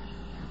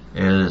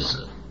is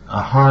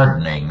a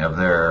hardening of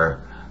their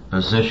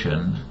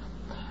position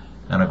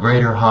and a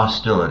greater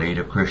hostility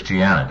to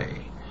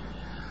Christianity,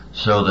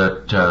 so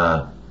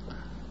that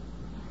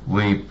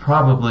we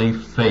probably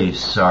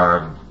face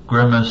our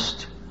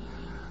grimmest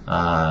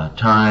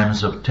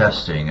times of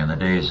testing in the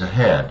days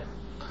ahead.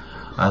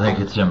 I think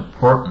it's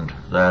important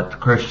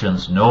that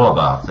Christians know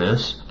about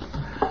this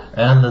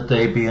and that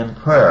they be in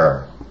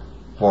prayer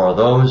for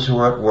those who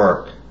are at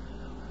work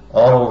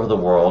all over the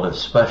world,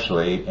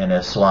 especially in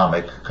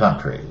Islamic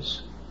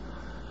countries.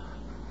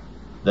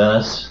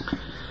 Dennis,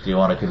 do you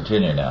want to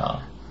continue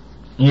now?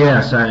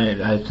 Yes,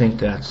 I think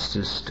that's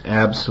just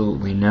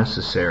absolutely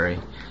necessary.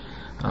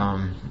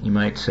 You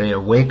might say a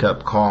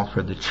wake-up call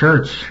for the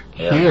church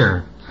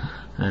here,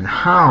 and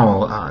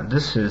how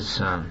this is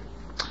an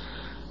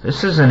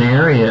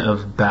area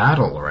of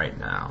battle right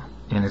now,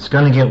 and it's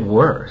going to get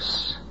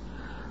worse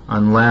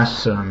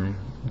unless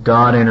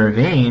God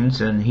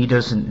intervenes, and He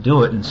doesn't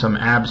do it in some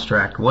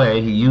abstract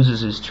way. He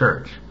uses His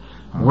church.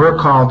 We're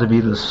called to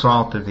be the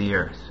salt of the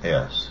earth.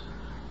 Yes.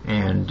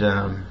 And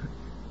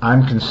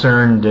I'm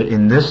concerned that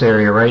in this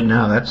area right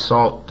now, that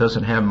salt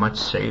doesn't have much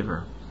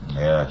savor.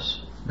 Yes.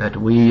 That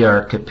we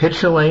are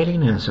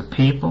capitulating as a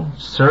people,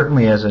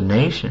 certainly as a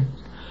nation.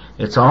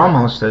 It's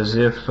almost as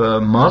if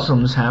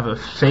Muslims have a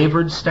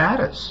favored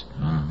status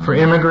for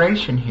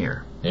immigration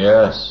here.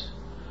 Yes.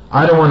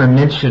 I don't want to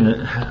mention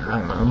it.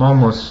 I'm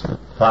almost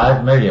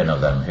 5 million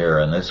of them here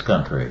in this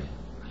country.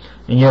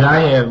 And yet I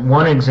have,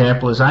 one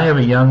example is I have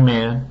a young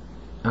man,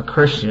 a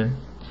Christian,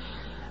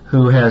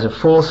 who has a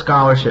full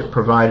scholarship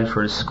provided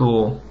for his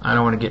school. I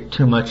don't want to get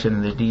too much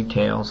into the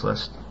details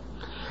lest,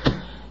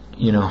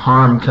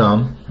 harm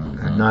come.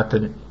 Not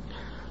that I'm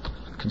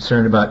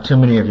concerned about too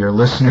many of your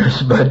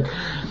listeners, but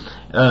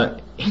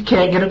he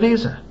can't get a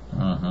visa.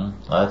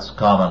 That's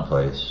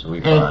commonplace,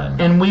 we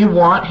find. And we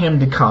want him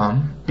to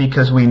come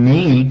because we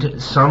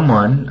need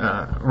someone,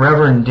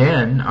 Reverend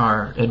Den,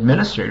 our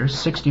administrator,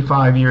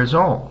 65 years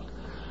old.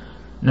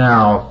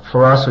 Now,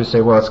 for us, we say,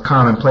 well, it's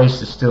commonplace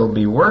to still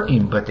be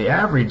working, but the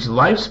average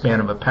lifespan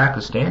of a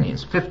Pakistani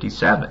is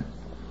 57.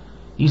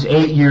 He's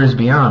 8 years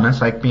beyond.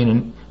 That's like being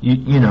in your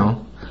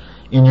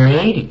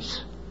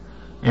 80s.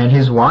 And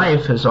his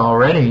wife has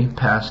already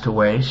passed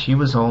away. She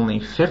was only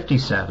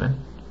 57,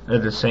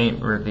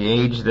 the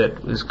age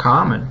that is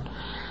common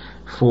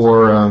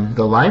for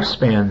the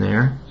lifespan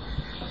there.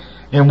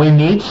 And we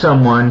need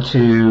someone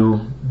to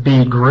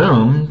be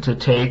groomed to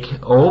take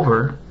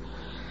over.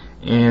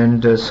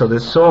 And so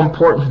it's so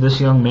important for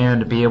this young man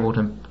to be able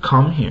to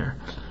come here.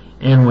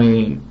 And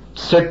we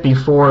sit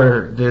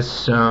before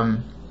this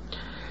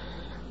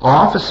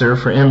officer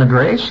for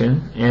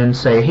immigration and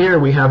say, here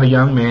we have a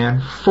young man,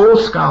 full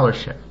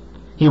scholarship.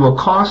 He will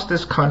cost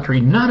this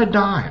country not a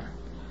dime.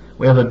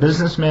 We have a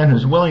businessman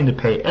who's willing to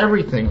pay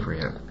everything for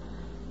him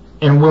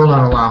and will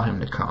not allow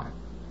him to come.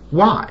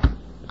 Why?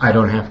 I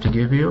don't have to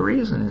give you a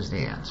reason is the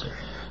answer.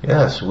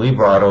 Yes, we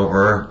brought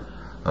over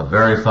a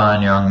very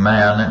fine young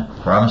man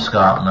from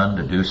Scotland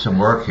to do some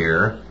work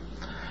here,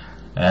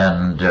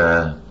 and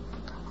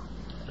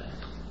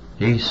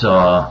he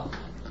saw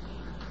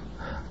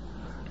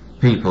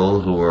people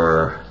who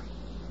were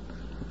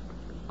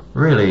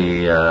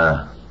really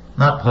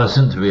not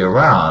pleasant to be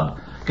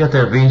around get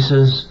their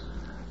visas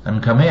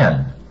and come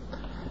in.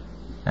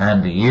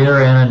 And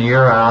year in and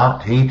year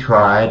out he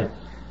tried,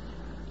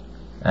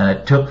 and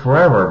it took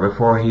forever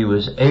before he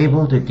was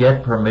able to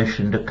get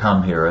permission to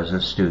come here as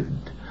a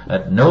student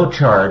at no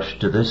charge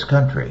to this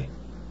country.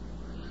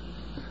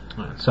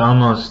 It's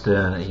almost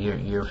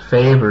you're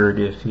favored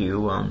if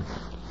you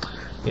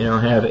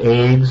have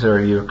AIDS,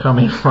 or you're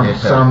coming from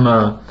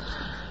some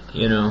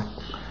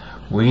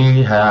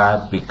We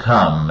have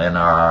become in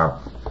our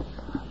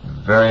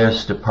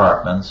various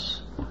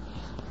departments,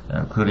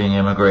 including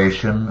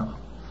immigration,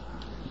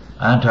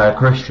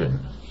 anti-Christian.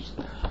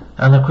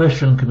 And the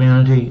Christian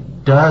community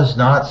does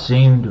not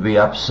seem to be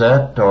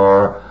upset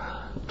or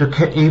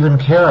to even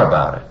care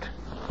about it.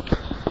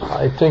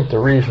 I think the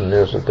reason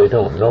is that they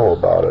don't know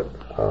about it.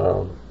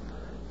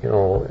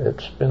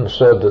 It's been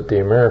said that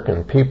the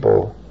American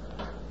people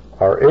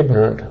are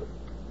ignorant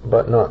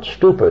but not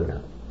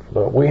stupid.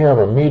 But we have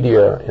a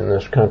media in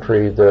this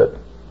country that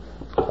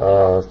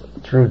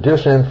through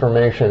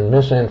disinformation,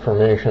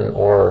 misinformation,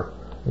 or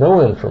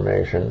no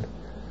information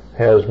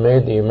has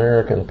made the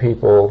American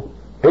people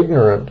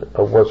ignorant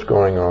of what's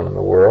going on in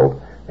the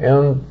world,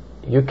 and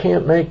you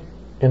can't make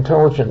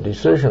intelligent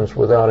decisions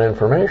without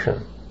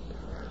information.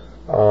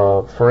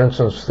 For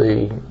instance,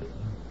 the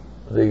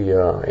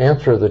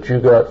answer that you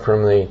got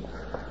from the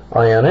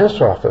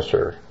INS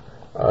officer,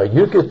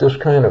 you get this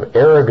kind of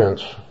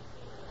arrogance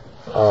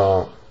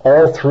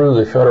all through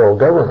the federal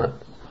government,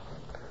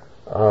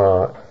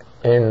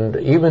 and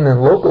even in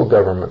local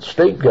government,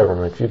 state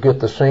government, you get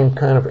the same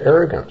kind of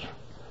arrogance.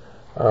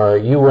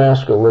 You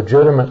ask a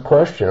legitimate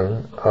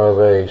question of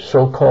a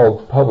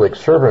so-called public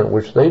servant,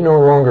 which they no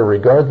longer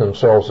regard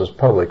themselves as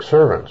public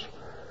servants.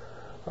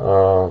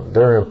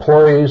 They're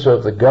employees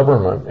of the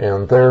government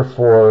and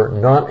therefore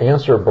not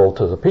answerable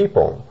to the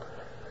people.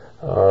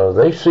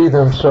 They see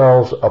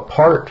themselves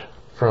apart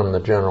from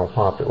the general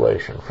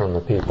population, from the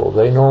people.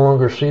 They no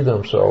longer see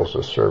themselves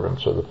as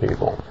servants of the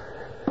people.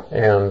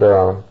 And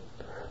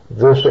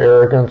this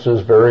arrogance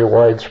is very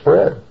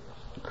widespread.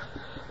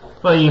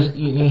 Well,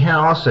 you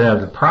also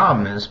have the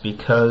problem is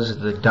because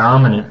of the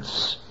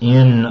dominance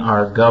in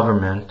our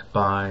government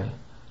by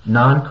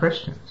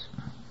non-Christians.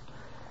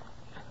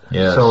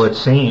 Yes. So it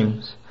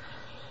seems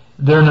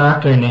they're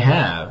not going to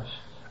have,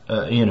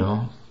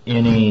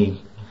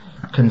 any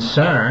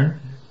concern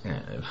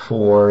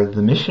for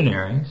the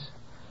missionaries,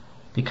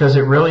 because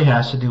it really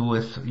has to do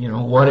with,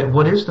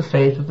 what is the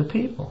faith of the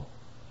people.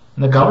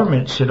 And the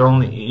government should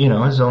only,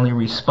 is only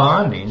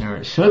responding, or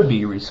it should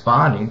be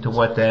responding to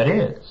what that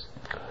is.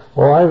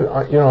 Well,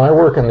 I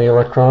work in the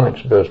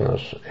electronics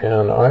business,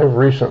 and I've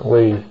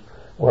recently,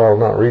 well,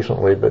 not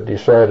recently, but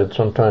decided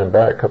sometime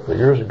back, a couple of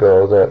years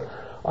ago, that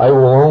I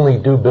will only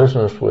do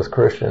business with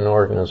Christian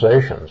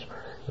organizations.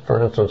 For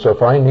instance,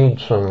 if I need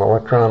some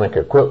electronic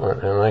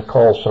equipment and I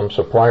call some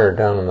supplier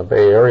down in the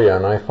Bay Area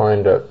and I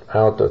find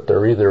out that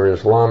they're either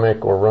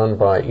Islamic or run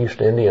by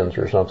East Indians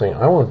or something,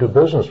 I won't do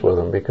business with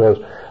them because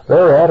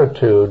their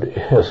attitude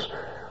is,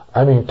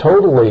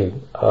 totally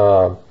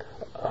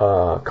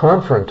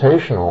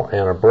confrontational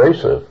and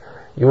abrasive.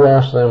 You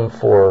ask them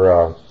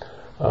for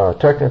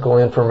technical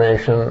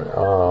information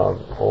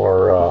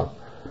or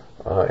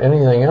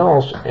anything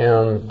else,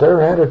 and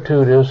their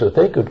attitude is that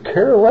they could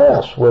care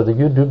less whether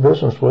you do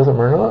business with them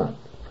or not.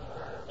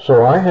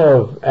 So I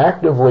have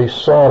actively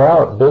sought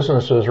out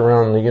businesses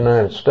around the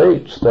United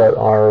States that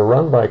are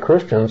run by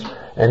Christians,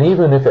 and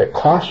even if it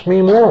costs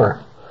me more,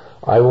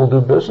 I will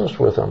do business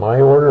with them. I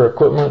order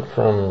equipment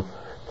from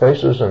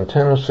places in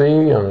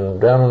Tennessee and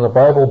down in the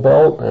Bible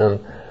Belt and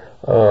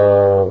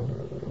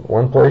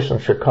one place in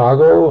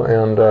Chicago,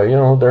 and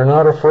they're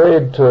not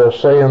afraid to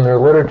say in their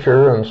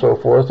literature and so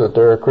forth that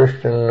they're a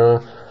Christian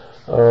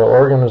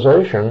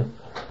organization,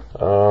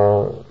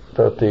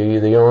 that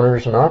the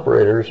owners and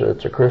operators,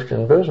 it's a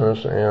Christian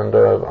business, and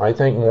I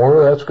think more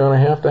of that's going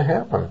to have to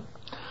happen.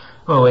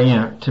 Well,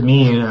 to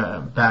me,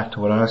 back to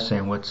what I was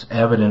saying, what's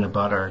evident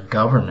about our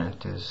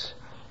government is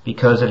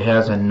because it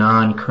has a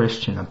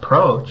non-Christian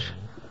approach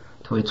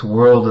to its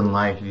world and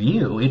life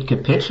view, it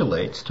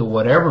capitulates to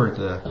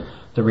whatever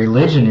the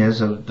religion is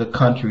of the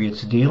country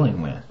it's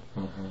dealing with.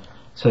 Mm-hmm.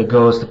 So it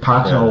goes to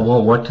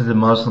well, what do the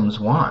Muslims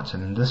want?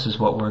 And this is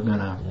what we're going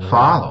to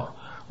follow.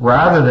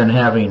 Rather than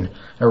having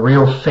a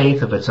real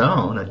faith of its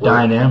own, a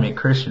dynamic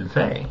Christian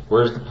faith.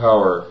 Where's the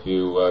power? If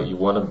you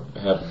want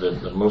to have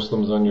the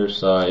Muslims on your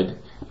side,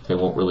 they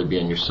won't really be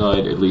on your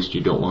side. At least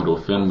you don't want to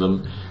offend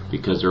them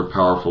because they're a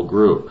powerful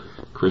group.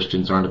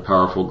 Christians aren't a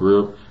powerful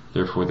group,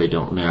 therefore they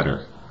don't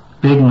matter.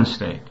 Big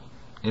mistake.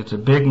 It's a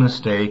big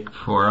mistake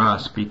for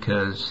us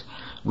because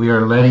we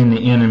are letting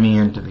the enemy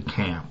into the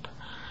camp.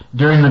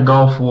 During the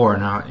Gulf War,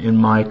 now in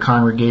my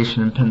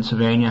congregation in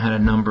Pennsylvania, I had a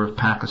number of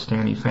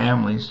Pakistani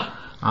families,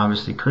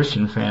 obviously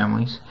Christian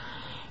families,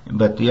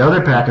 but the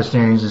other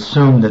Pakistanis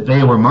assumed that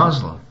they were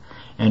Muslim.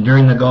 And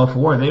during the Gulf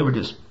War, they were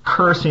just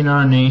cursing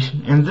our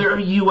nation, and they're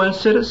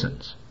U.S.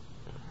 citizens.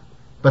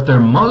 But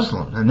they're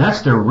Muslim, and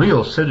that's their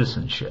real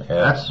citizenship.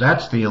 Yes.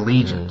 That's the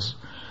allegiance.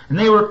 And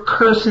they were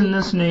cursing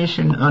this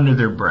nation under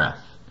their breath.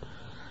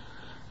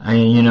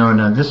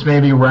 Now this may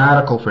be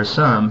radical for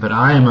some, but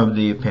I am of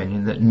the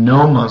opinion that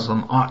no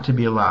Muslim ought to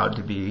be allowed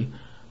to be,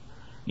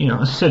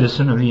 a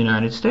citizen of the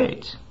United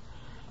States.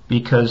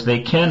 Because they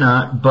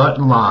cannot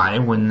but lie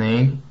when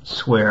they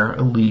swear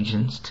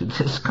allegiance to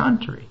this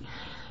country.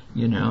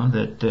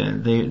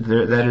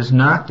 That is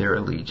not their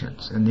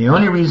allegiance. And the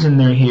only reason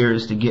they're here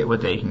is to get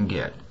what they can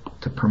get,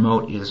 to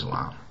promote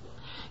Islam.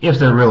 If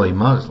they're really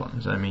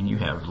Muslims. I mean, you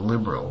have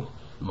liberal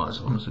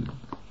Muslims who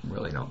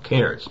really don't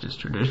care, it's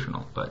just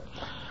traditional. But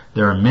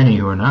there are many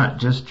who are not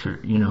just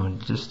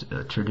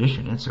a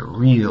tradition. It's a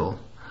real,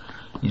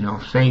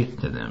 faith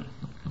to them.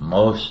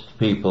 Most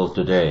people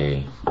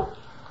today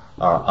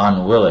are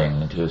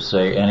unwilling to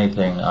say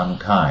anything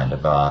unkind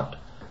about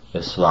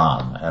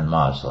Islam and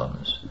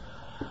Muslims,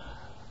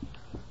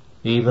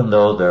 even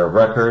though their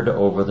record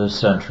over the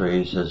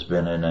centuries has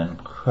been an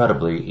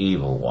incredibly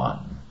evil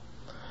one.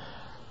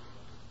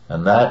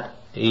 And that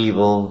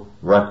evil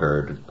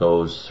record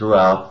goes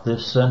throughout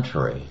this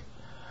century.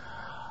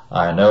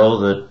 I know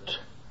that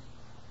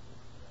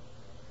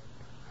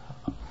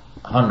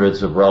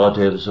hundreds of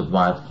relatives of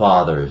my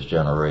father's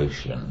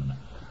generation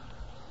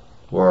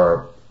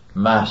were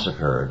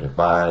massacred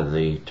by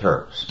the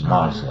Turks,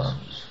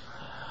 Muslims.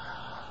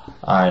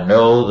 I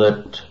know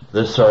that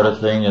this sort of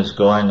thing is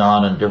going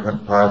on in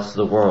different parts of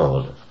the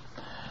world,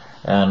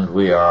 and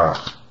we are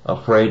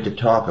afraid to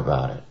talk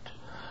about it.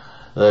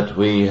 That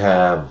we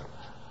have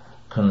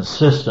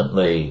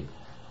consistently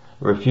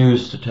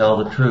refused to tell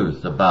the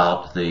truth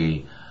about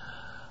the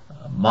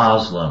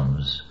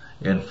Muslims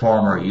in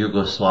former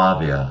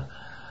Yugoslavia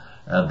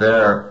and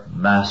their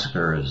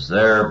massacres,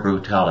 their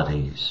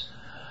brutalities.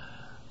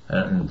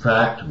 And in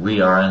fact, we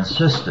are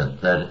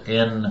insistent that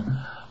in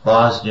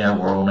Bosnia,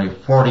 where only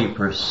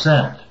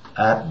 40%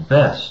 at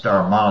best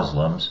are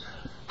Muslims,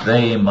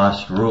 they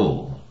must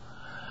rule.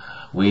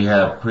 We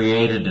have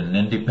created an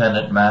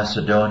independent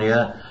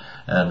Macedonia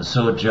and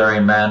so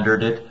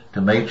gerrymandered it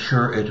to make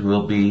sure it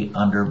will be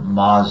under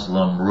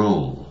Muslim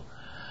rule.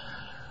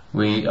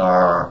 We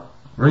are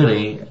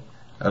really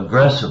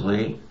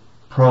aggressively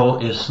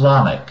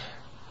pro-Islamic.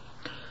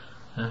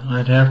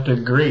 I'd have to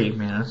agree.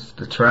 That's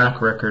the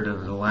track record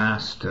of the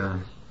last, how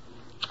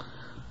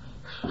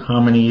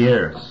many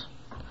years?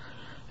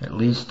 At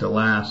least the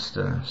last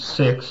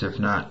 6, if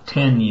not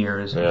 10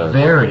 years, yes.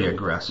 Very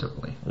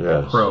aggressively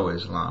yes.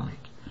 pro-Islamic.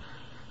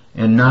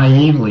 And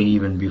naively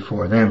even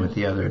before them with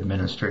the other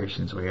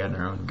administrations we had in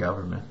our own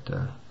government.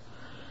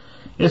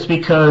 It's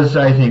because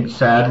I think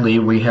sadly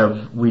we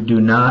do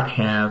not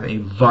have a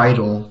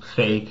vital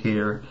faith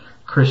here,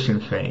 Christian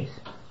faith.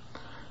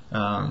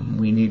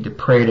 We need to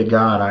pray to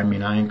God. I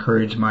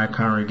encourage my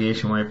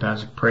congregation, my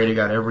pastor, pray to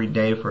God every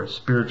day for a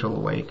spiritual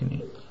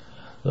awakening.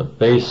 The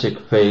basic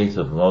faith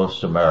of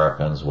most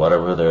Americans,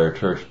 whatever their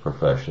church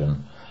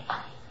profession,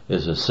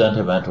 is a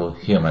sentimental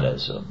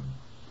humanism.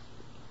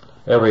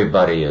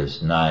 Everybody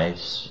is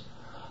nice.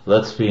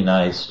 Let's be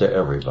nice to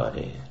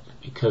everybody.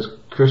 Because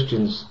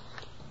Christians,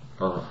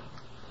 or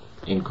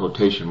in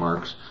quotation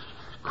marks,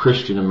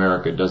 Christian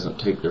America doesn't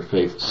take their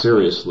faith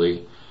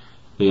seriously.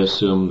 They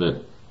assume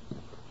that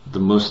the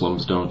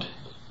Muslims don't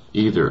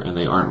either, and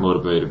they aren't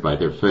motivated by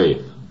their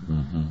faith.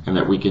 Mm-hmm. And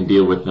that we can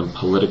deal with them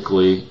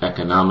politically,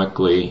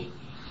 economically,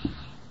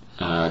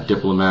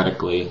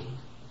 diplomatically,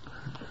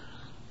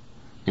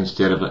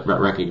 instead of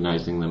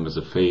recognizing them as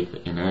a faith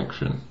in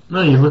action.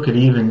 Well, you look at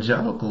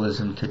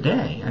evangelicalism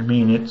today.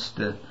 It's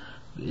the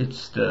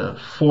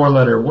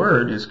 4-letter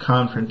word is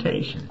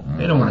confrontation. Mm-hmm.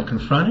 They don't want to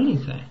confront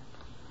anything.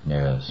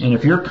 Yes. And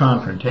if you're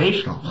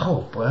confrontational,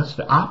 that's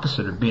the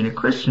opposite of being a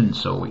Christian.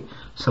 So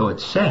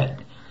it's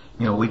said.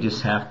 We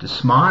just have to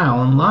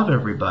smile and love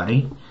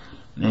everybody.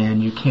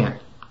 And you can't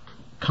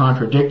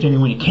contradict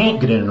anyone. You can't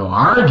get into an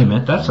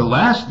argument. That's the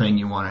last thing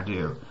you want to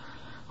do.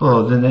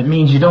 Well, then that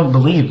means you don't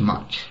believe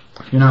much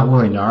if you're not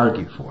willing to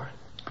argue for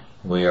it.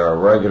 We are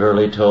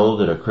regularly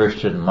told that a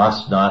Christian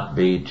must not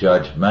be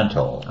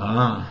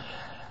judgmental.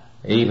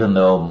 Even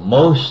though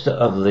most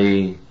of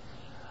the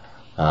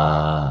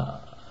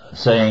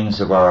sayings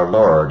of our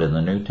Lord in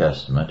the New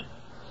Testament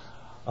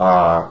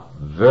are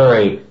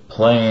very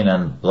plain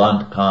and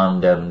blunt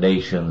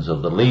condemnations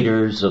of the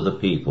leaders of the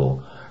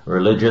people,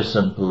 religious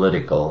and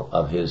political,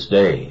 of his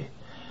day.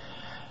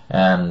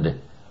 And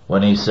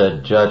when he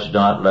said, "Judge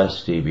not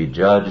lest ye be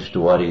judged,"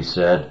 what he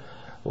said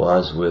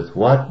was, with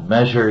what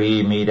measure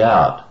ye mete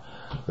out,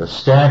 the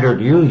standard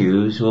you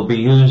use will be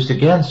used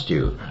against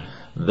you.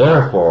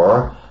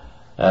 Therefore,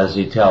 as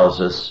he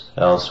tells us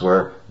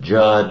elsewhere,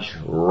 judge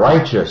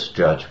righteous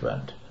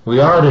judgment. We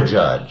are to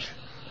judge,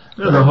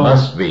 but it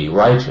must be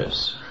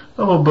righteous.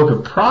 The whole book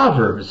of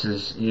Proverbs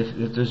is,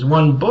 if there's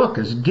one book,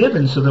 is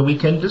given so that we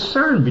can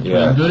discern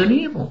between good and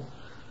evil.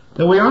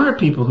 That we are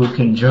people who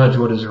can judge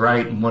what is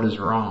right and what is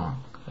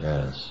wrong.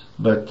 Yes.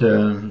 But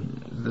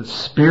the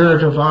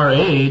spirit of our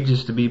age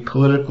is to be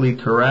politically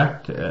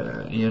correct,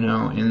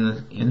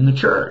 in the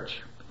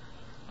church.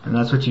 And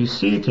that's what you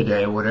see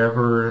today,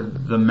 whatever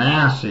the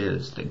mass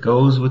is that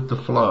goes with the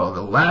flow.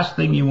 The last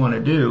thing you want to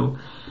do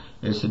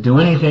is to do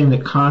anything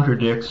that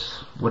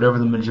contradicts whatever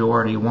the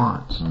majority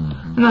wants.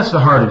 Mm-hmm. And that's the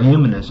heart of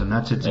humanism.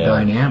 That's its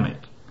dynamic,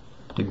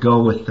 to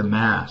go with the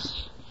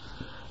mass.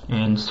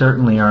 And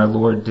certainly our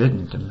Lord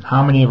didn't. And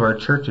how many of our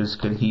churches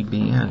could he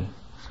be in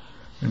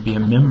and be a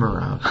member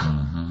of?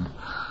 Mm-hmm.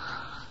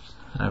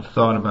 I've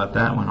thought about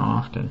that one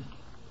often.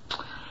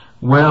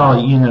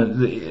 Well,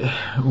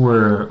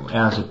 we're,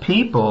 as a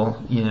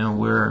people,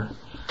 we're,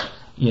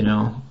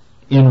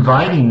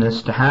 inviting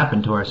this to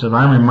happen to ourselves.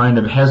 I'm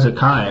reminded of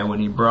Hezekiah when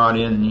he brought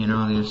in,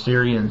 the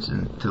Assyrians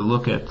and to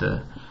look at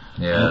the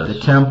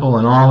temple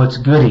and all its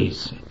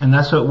goodies. And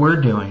that's what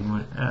we're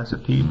doing as a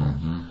people,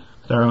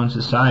 with our own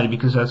society,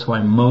 because that's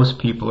why most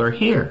people are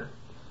here.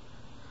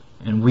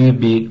 And we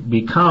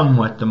become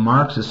what the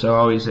Marxists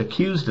always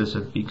accused us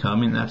of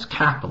becoming, that's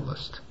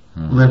capitalist.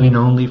 Living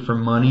only for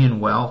money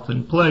and wealth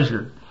and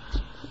pleasure.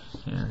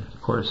 And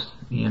of course,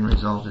 the end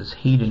result is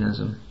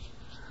hedonism.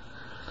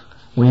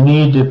 We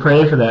need to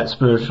pray for that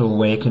spiritual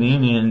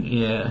awakening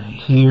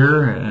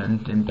here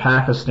and in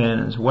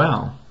Pakistan as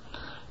well.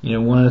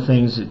 One of the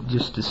things that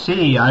just to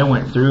see, I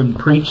went through and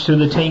preached through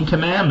the Ten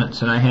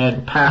Commandments, and I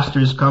had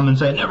pastors come and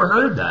say, I never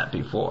heard that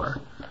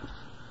before.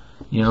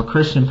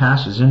 Christian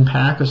pastors in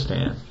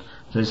Pakistan,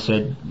 they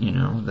said,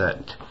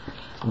 that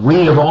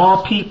we of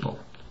all people,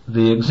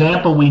 the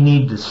example we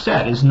need to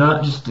set is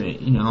not just to,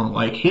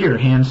 like here,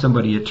 hand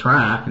somebody a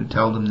tract and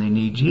tell them they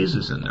need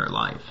Jesus in their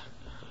life.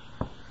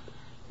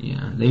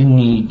 They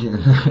need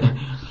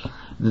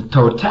the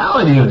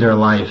totality of their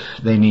life.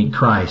 They need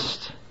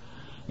Christ.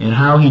 And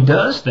how he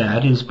does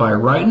that is by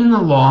writing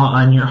the law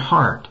on your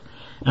heart.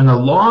 And the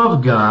law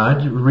of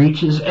God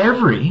reaches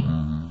every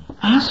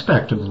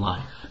aspect of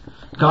life.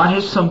 God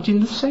has something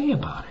to say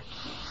about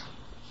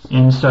it.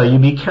 And so you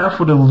be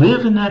careful to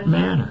live in that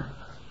manner.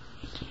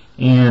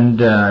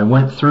 And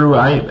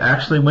I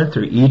actually went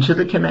through each of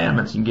the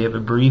commandments and gave a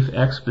brief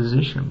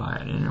exposition by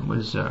it, and it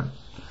was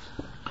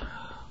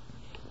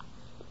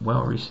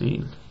well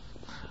received.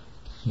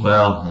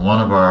 Well,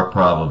 one of our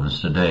problems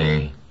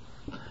today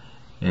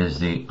is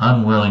the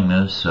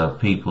unwillingness of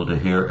people to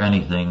hear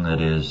anything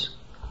that is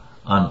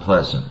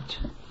unpleasant.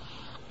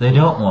 They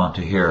don't want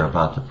to hear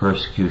about the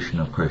persecution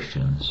of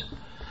Christians.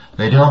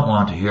 They don't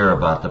want to hear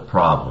about the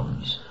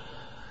problems.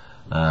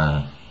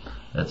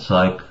 It's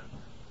like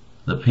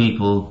the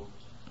people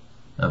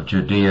of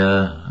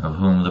Judea, of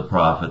whom the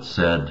prophet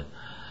said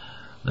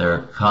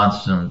their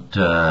constant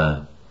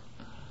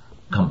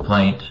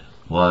complaint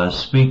was,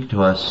 speak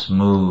to us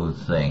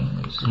smooth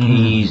things,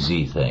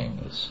 easy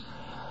things.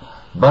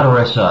 Butter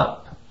us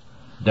up.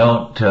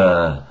 Don't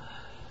tell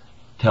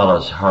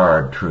us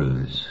hard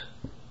truths.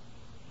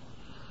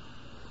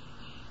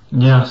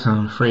 Yes,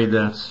 I'm afraid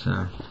that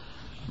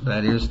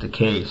is the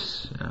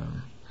case.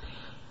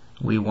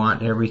 We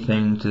want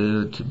everything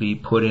to be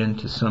put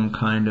into some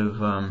kind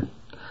of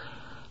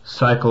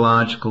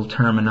psychological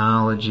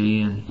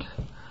terminology, and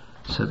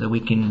so that we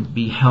can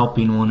be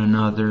helping one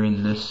another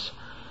in this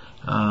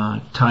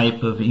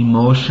type of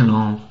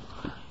emotional,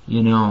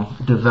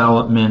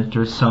 development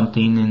or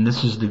something. And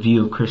this is the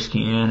view of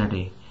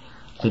Christianity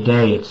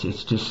today. It's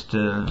just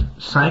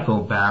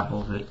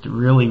psychobabble that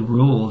really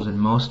rules in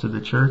most of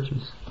the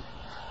churches.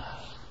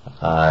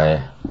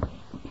 I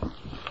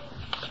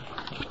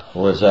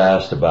was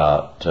asked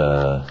about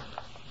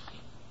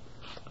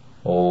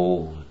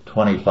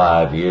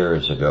 25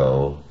 years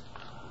ago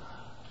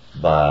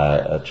by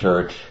a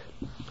church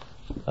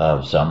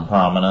of some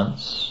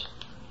prominence,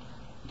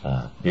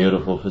 a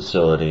beautiful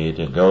facility,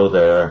 to go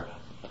there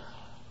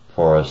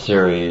for a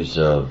series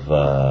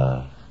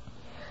of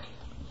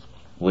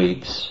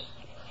weeks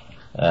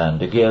and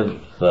to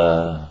give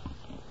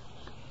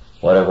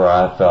whatever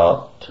I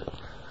felt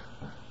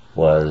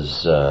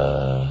was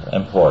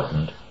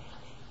important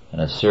in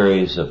a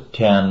series of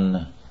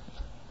 10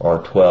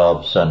 or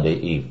 12 Sunday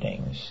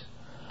evenings.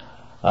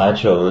 I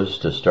chose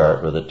to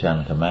start with the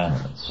 10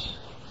 Commandments.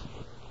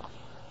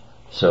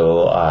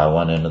 So I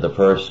went into the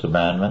first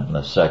commandment and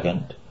the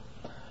second,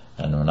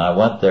 and when I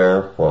went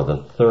there for the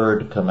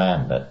third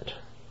commandment,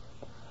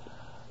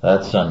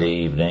 that Sunday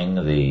evening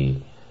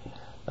the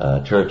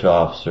church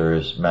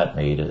officers met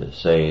me to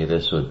say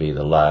this would be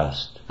the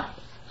last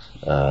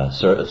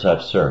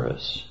such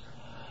service,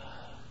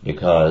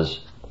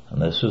 because,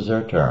 and this was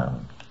their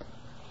term,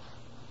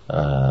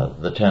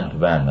 the 10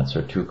 Commandments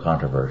are too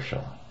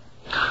controversial.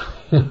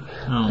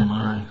 Oh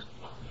my.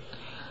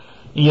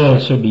 Yeah,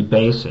 it should be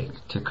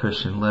basic to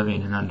Christian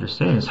living and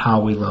understanding is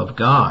how we love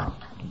God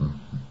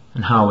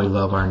and how we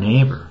love our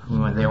neighbor.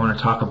 When they want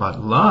to talk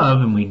about love,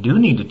 and we do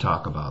need to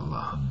talk about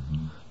love,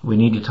 we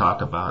need to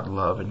talk about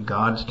love in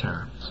God's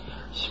terms.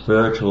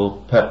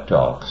 Spiritual pep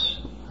talks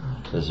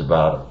is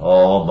about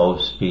all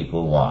most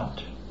people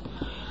want.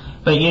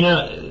 But looking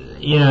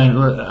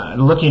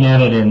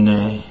at it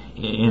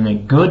in a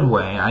good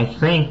way, I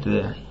think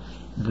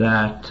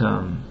that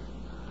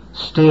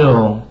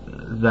still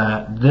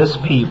that this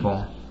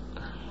people,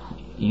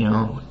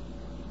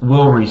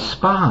 will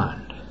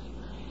respond.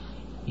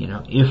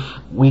 If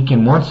we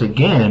can once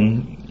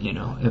again,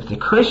 if the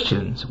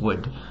Christians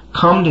would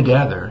come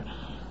together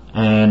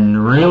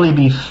and really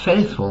be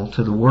faithful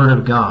to the Word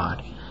of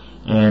God,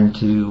 and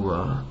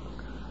to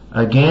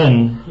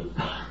again,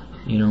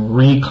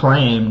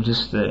 reclaim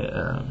just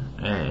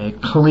a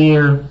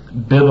clear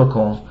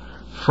biblical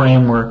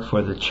framework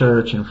for the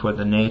church and for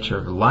the nature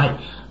of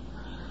life.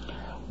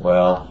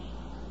 Well,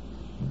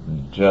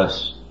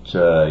 just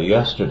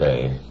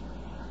yesterday,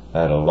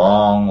 I had a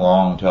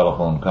long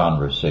telephone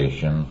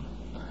conversation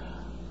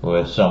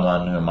with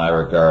someone whom I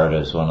regard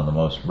as one of the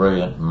most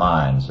brilliant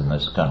minds in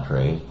this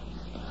country,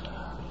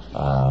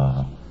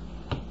 a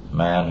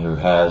man who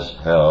has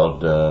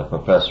held a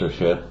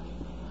professorship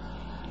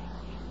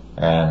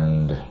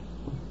and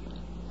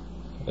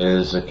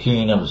is a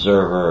keen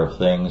observer of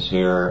things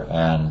here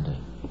and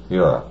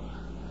Europe,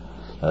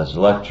 has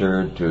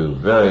lectured to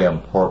very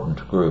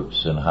important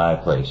groups in high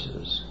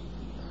places.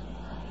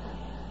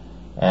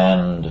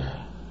 And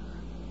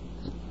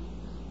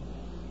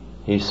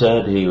he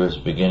said he was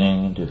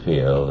beginning to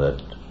feel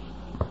that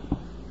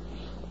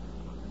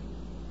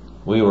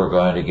we were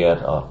going to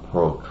get a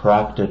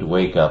protracted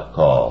wake-up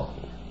call,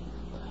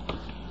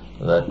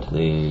 that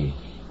the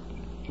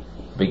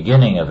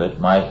beginning of it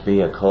might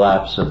be a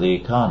collapse of the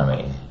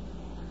economy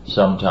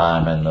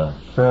sometime in the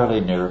fairly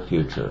near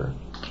future.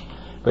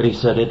 But he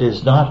said it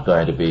is not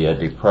going to be a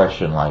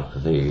depression like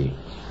the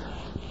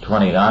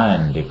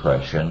 29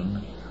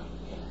 depression.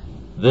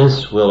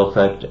 This will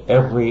affect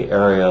every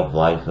area of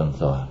life and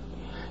thought.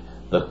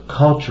 The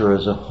culture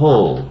as a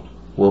whole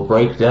will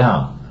break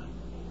down,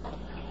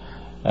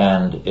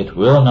 and it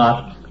will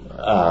not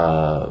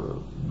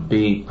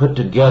be put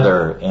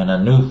together in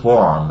a new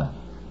form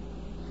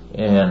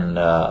in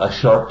a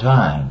short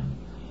time.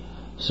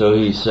 So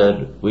he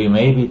said, we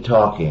may be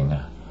talking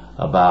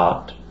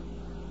about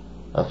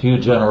a few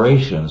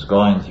generations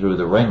going through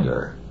the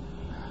ringer.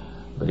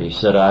 But he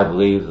said, I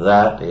believe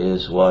that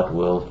is what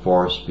will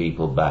force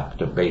people back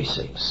to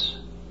basics,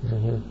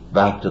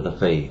 back to the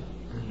faith.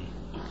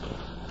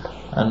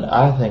 And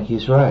I think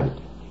he's right.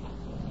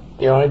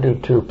 Yeah, I do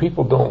too.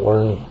 People don't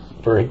learn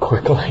very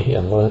quickly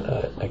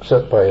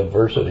except by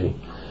adversity.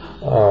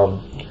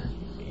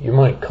 You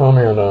might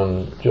comment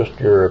on just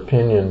your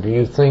opinion. Do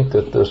you think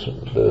that this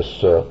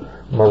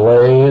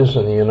malaise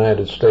in the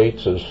United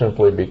States is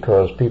simply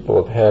because people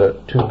have had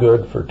it too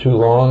good for too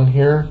long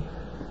here?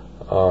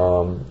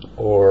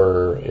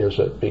 Or is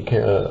it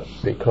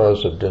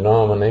because of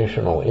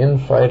denominational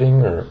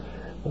infighting, or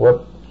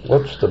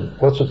what's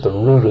at the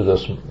root of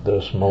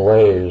this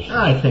malaise?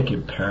 I think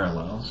it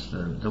parallels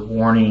the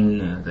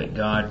warning that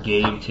God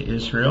gave to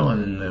Israel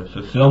and the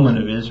fulfillment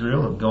of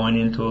Israel of going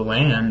into a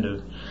land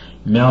of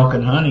milk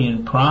and honey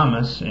and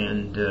promise,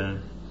 and that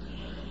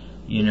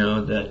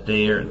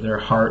their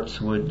hearts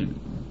would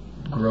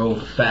grow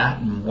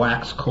fat and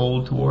wax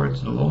cold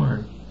towards the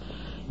Lord.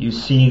 You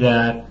see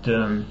that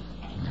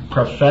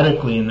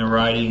prophetically in the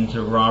writings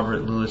of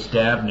Robert Louis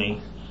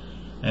Dabney,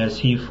 as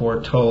he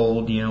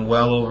foretold,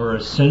 well over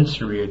a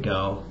century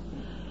ago,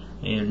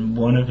 in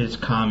one of his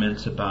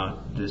comments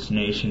about this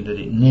nation, that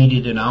it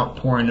needed an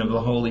outpouring of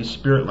the Holy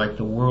Spirit like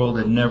the world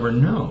had never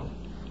known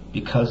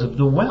because of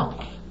the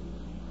wealth.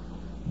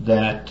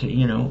 That,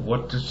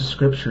 what does the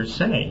Scripture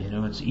say?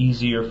 It's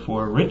easier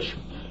for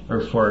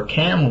a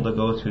camel to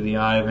go through the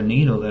eye of a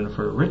needle than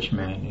for a rich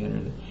man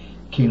in the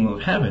kingdom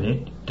of heaven.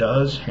 It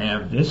does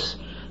have this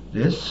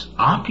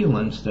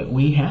opulence that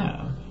we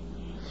have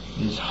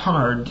is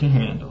hard to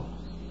handle.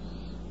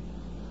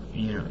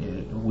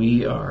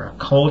 We are a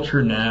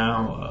culture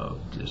now of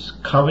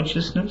just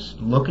covetousness.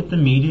 Look at the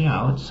media,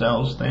 how it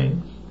sells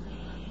things.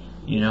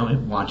 It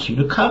wants you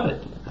to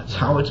covet. That's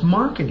how it's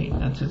marketing.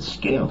 That's its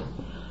skill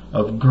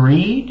of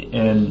greed,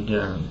 and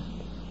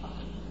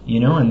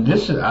and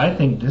I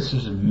think this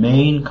is a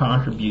main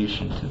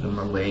contribution to the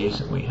malaise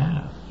that we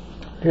have.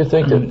 Do you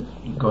think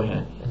go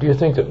ahead. Do you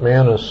think that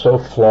man is so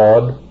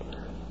flawed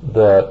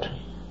that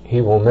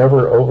he will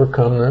never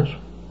overcome this?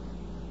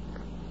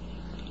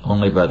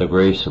 Only by the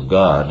grace of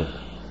God.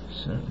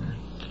 Certainly.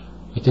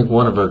 I think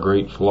one of our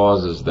great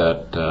flaws is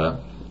that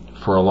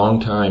for a long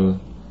time,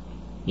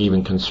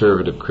 even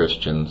conservative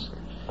Christians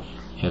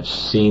have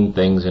seen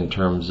things in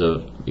terms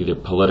of either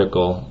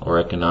political or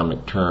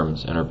economic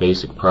terms, and our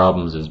basic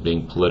problems as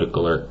being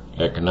political or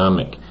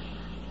economic.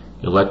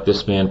 Elect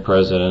this man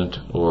president,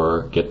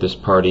 or get this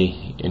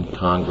party in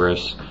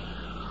Congress,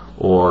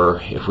 or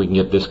if we can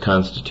get this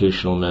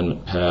constitutional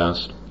amendment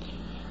passed.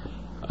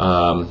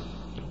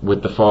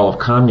 With the fall of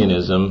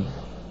communism,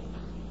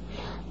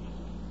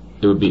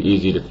 it would be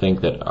easy to think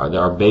that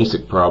our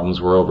basic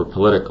problems were over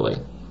politically,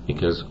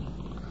 because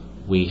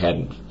we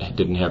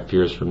didn't have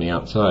fears from the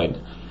outside.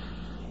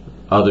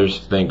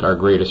 Others think our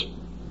greatest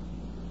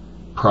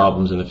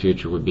problems in the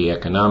future would be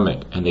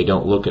economic, and they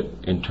don't look at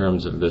in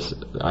terms of this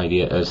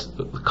idea as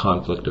the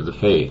conflict of the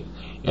faith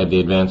and the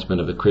advancement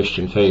of the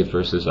Christian faith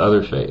versus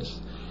other faiths.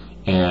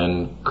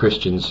 And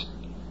Christians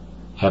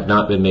have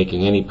not been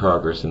making any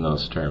progress in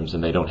those terms,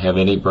 and they don't have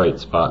any bright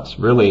spots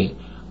really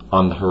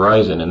on the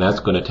horizon, and that's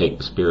going to take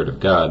the Spirit of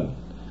God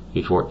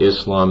before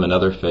Islam and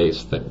other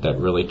faiths that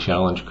really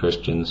challenge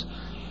Christians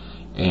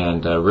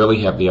and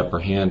really have the upper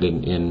hand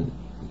in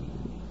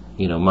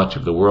much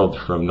of the world,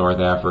 from North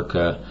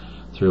Africa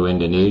through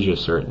Indonesia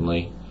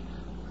certainly.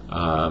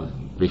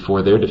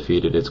 Before they're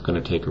defeated, it's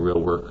going to take a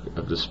real work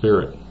of the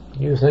Spirit.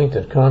 You think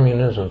that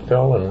communism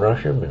fell in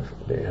Russia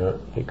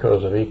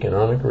because of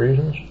economic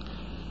reasons?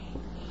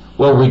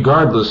 Well,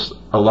 regardless,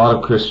 a lot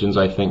of Christians,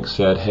 I think,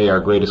 said, hey, our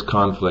greatest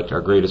conflict,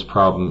 our greatest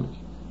problem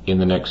in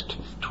the next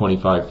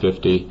 25,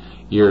 50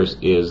 years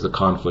is the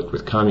conflict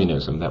with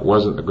communism. That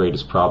wasn't the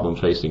greatest problem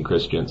facing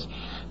Christians.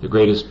 The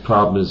greatest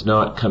problem is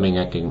not coming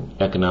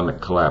economic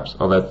collapse.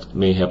 Oh, that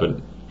may have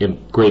a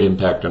great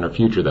impact on our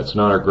future. That's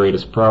not our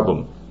greatest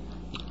problem.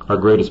 Our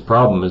greatest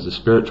problem is a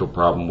spiritual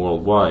problem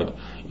worldwide,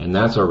 and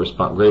that's our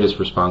greatest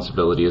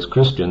responsibility as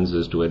Christians,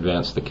 is to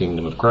advance the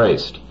kingdom of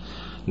Christ.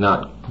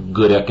 Not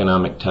good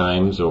economic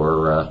times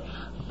or a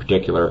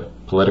particular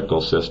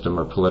political system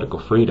or political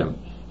freedom.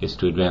 Is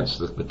to advance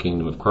the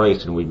kingdom of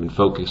Christ, and we've been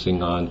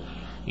focusing on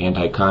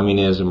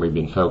anti-communism, we've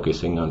been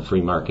focusing on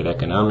free market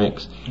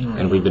economics,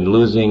 and we've been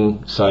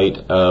losing sight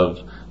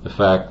of the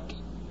fact,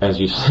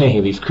 as you say,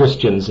 these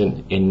Christians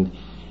in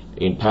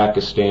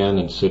Pakistan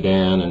and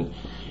Sudan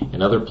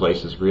and other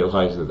places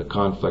realize that the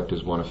conflict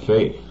is one of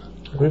faith.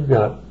 We've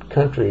got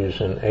countries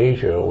in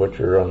Asia which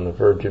are on the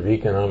verge of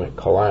economic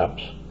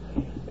collapse,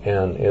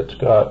 and it's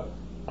got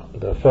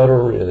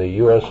the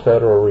U.S.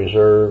 Federal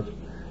Reserve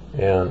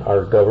and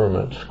our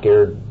government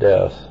scared to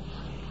death,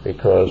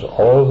 because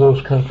all of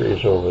those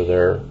countries over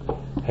there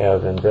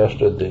have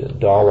invested the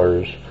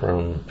dollars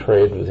from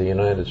trade with the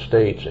United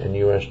States in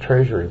U.S.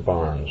 Treasury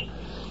bonds.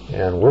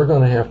 And we're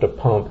going to have to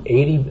pump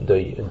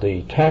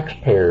the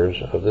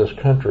taxpayers of this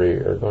country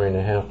are going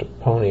to have to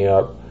pony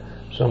up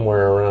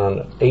somewhere around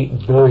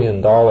 $8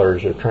 billion.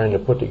 They're trying to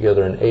put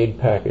together an aid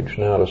package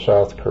now to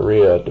South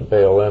Korea to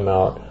bail them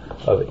out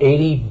of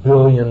 $80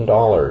 billion.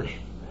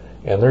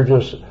 And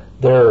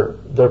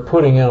they're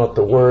putting out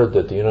the word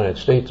that the United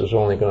States is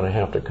only going to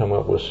have to come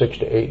up with $6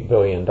 to $8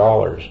 billion.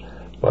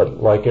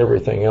 But like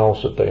everything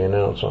else that they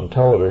announce on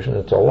television,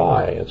 it's a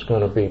lie. It's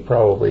going to be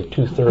probably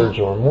 2/3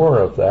 or more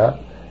of that.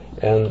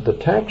 And the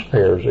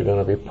taxpayers are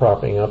going to be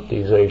propping up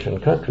these Asian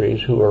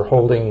countries who are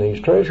holding these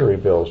treasury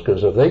bills,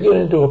 because if they get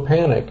into a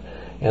panic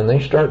and they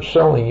start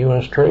selling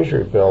U.S.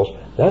 treasury bills,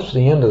 that's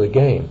the end of the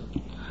game.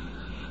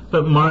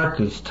 But Mark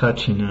is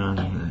touching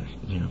on,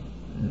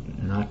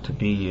 not to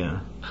be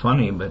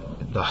funny,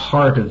 but the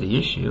heart of the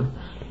issue.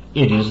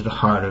 It is the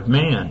heart of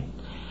man.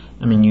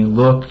 I mean, you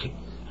look,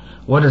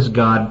 what has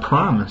God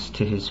promised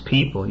to His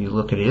people? You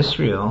look at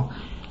Israel,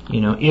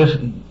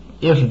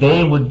 if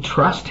they would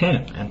trust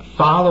Him and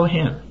follow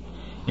Him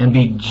and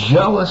be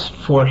jealous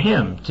for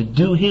Him to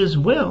do His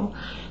will,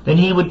 then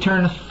He would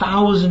turn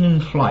 1,000 in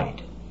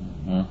flight.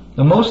 Mm-hmm.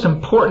 The most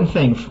important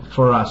thing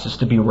for us is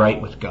to be right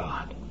with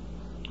God.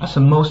 That's the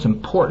most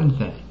important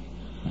thing.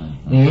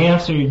 Mm-hmm. The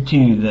answer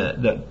to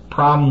the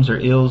problems or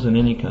ills in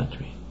any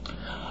country.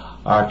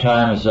 Our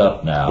time is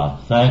up now.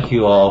 Thank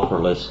you all for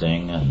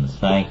listening, and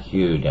thank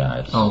you,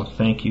 Dennis. Oh,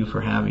 thank you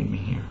for having me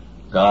here.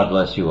 God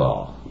bless you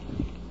all.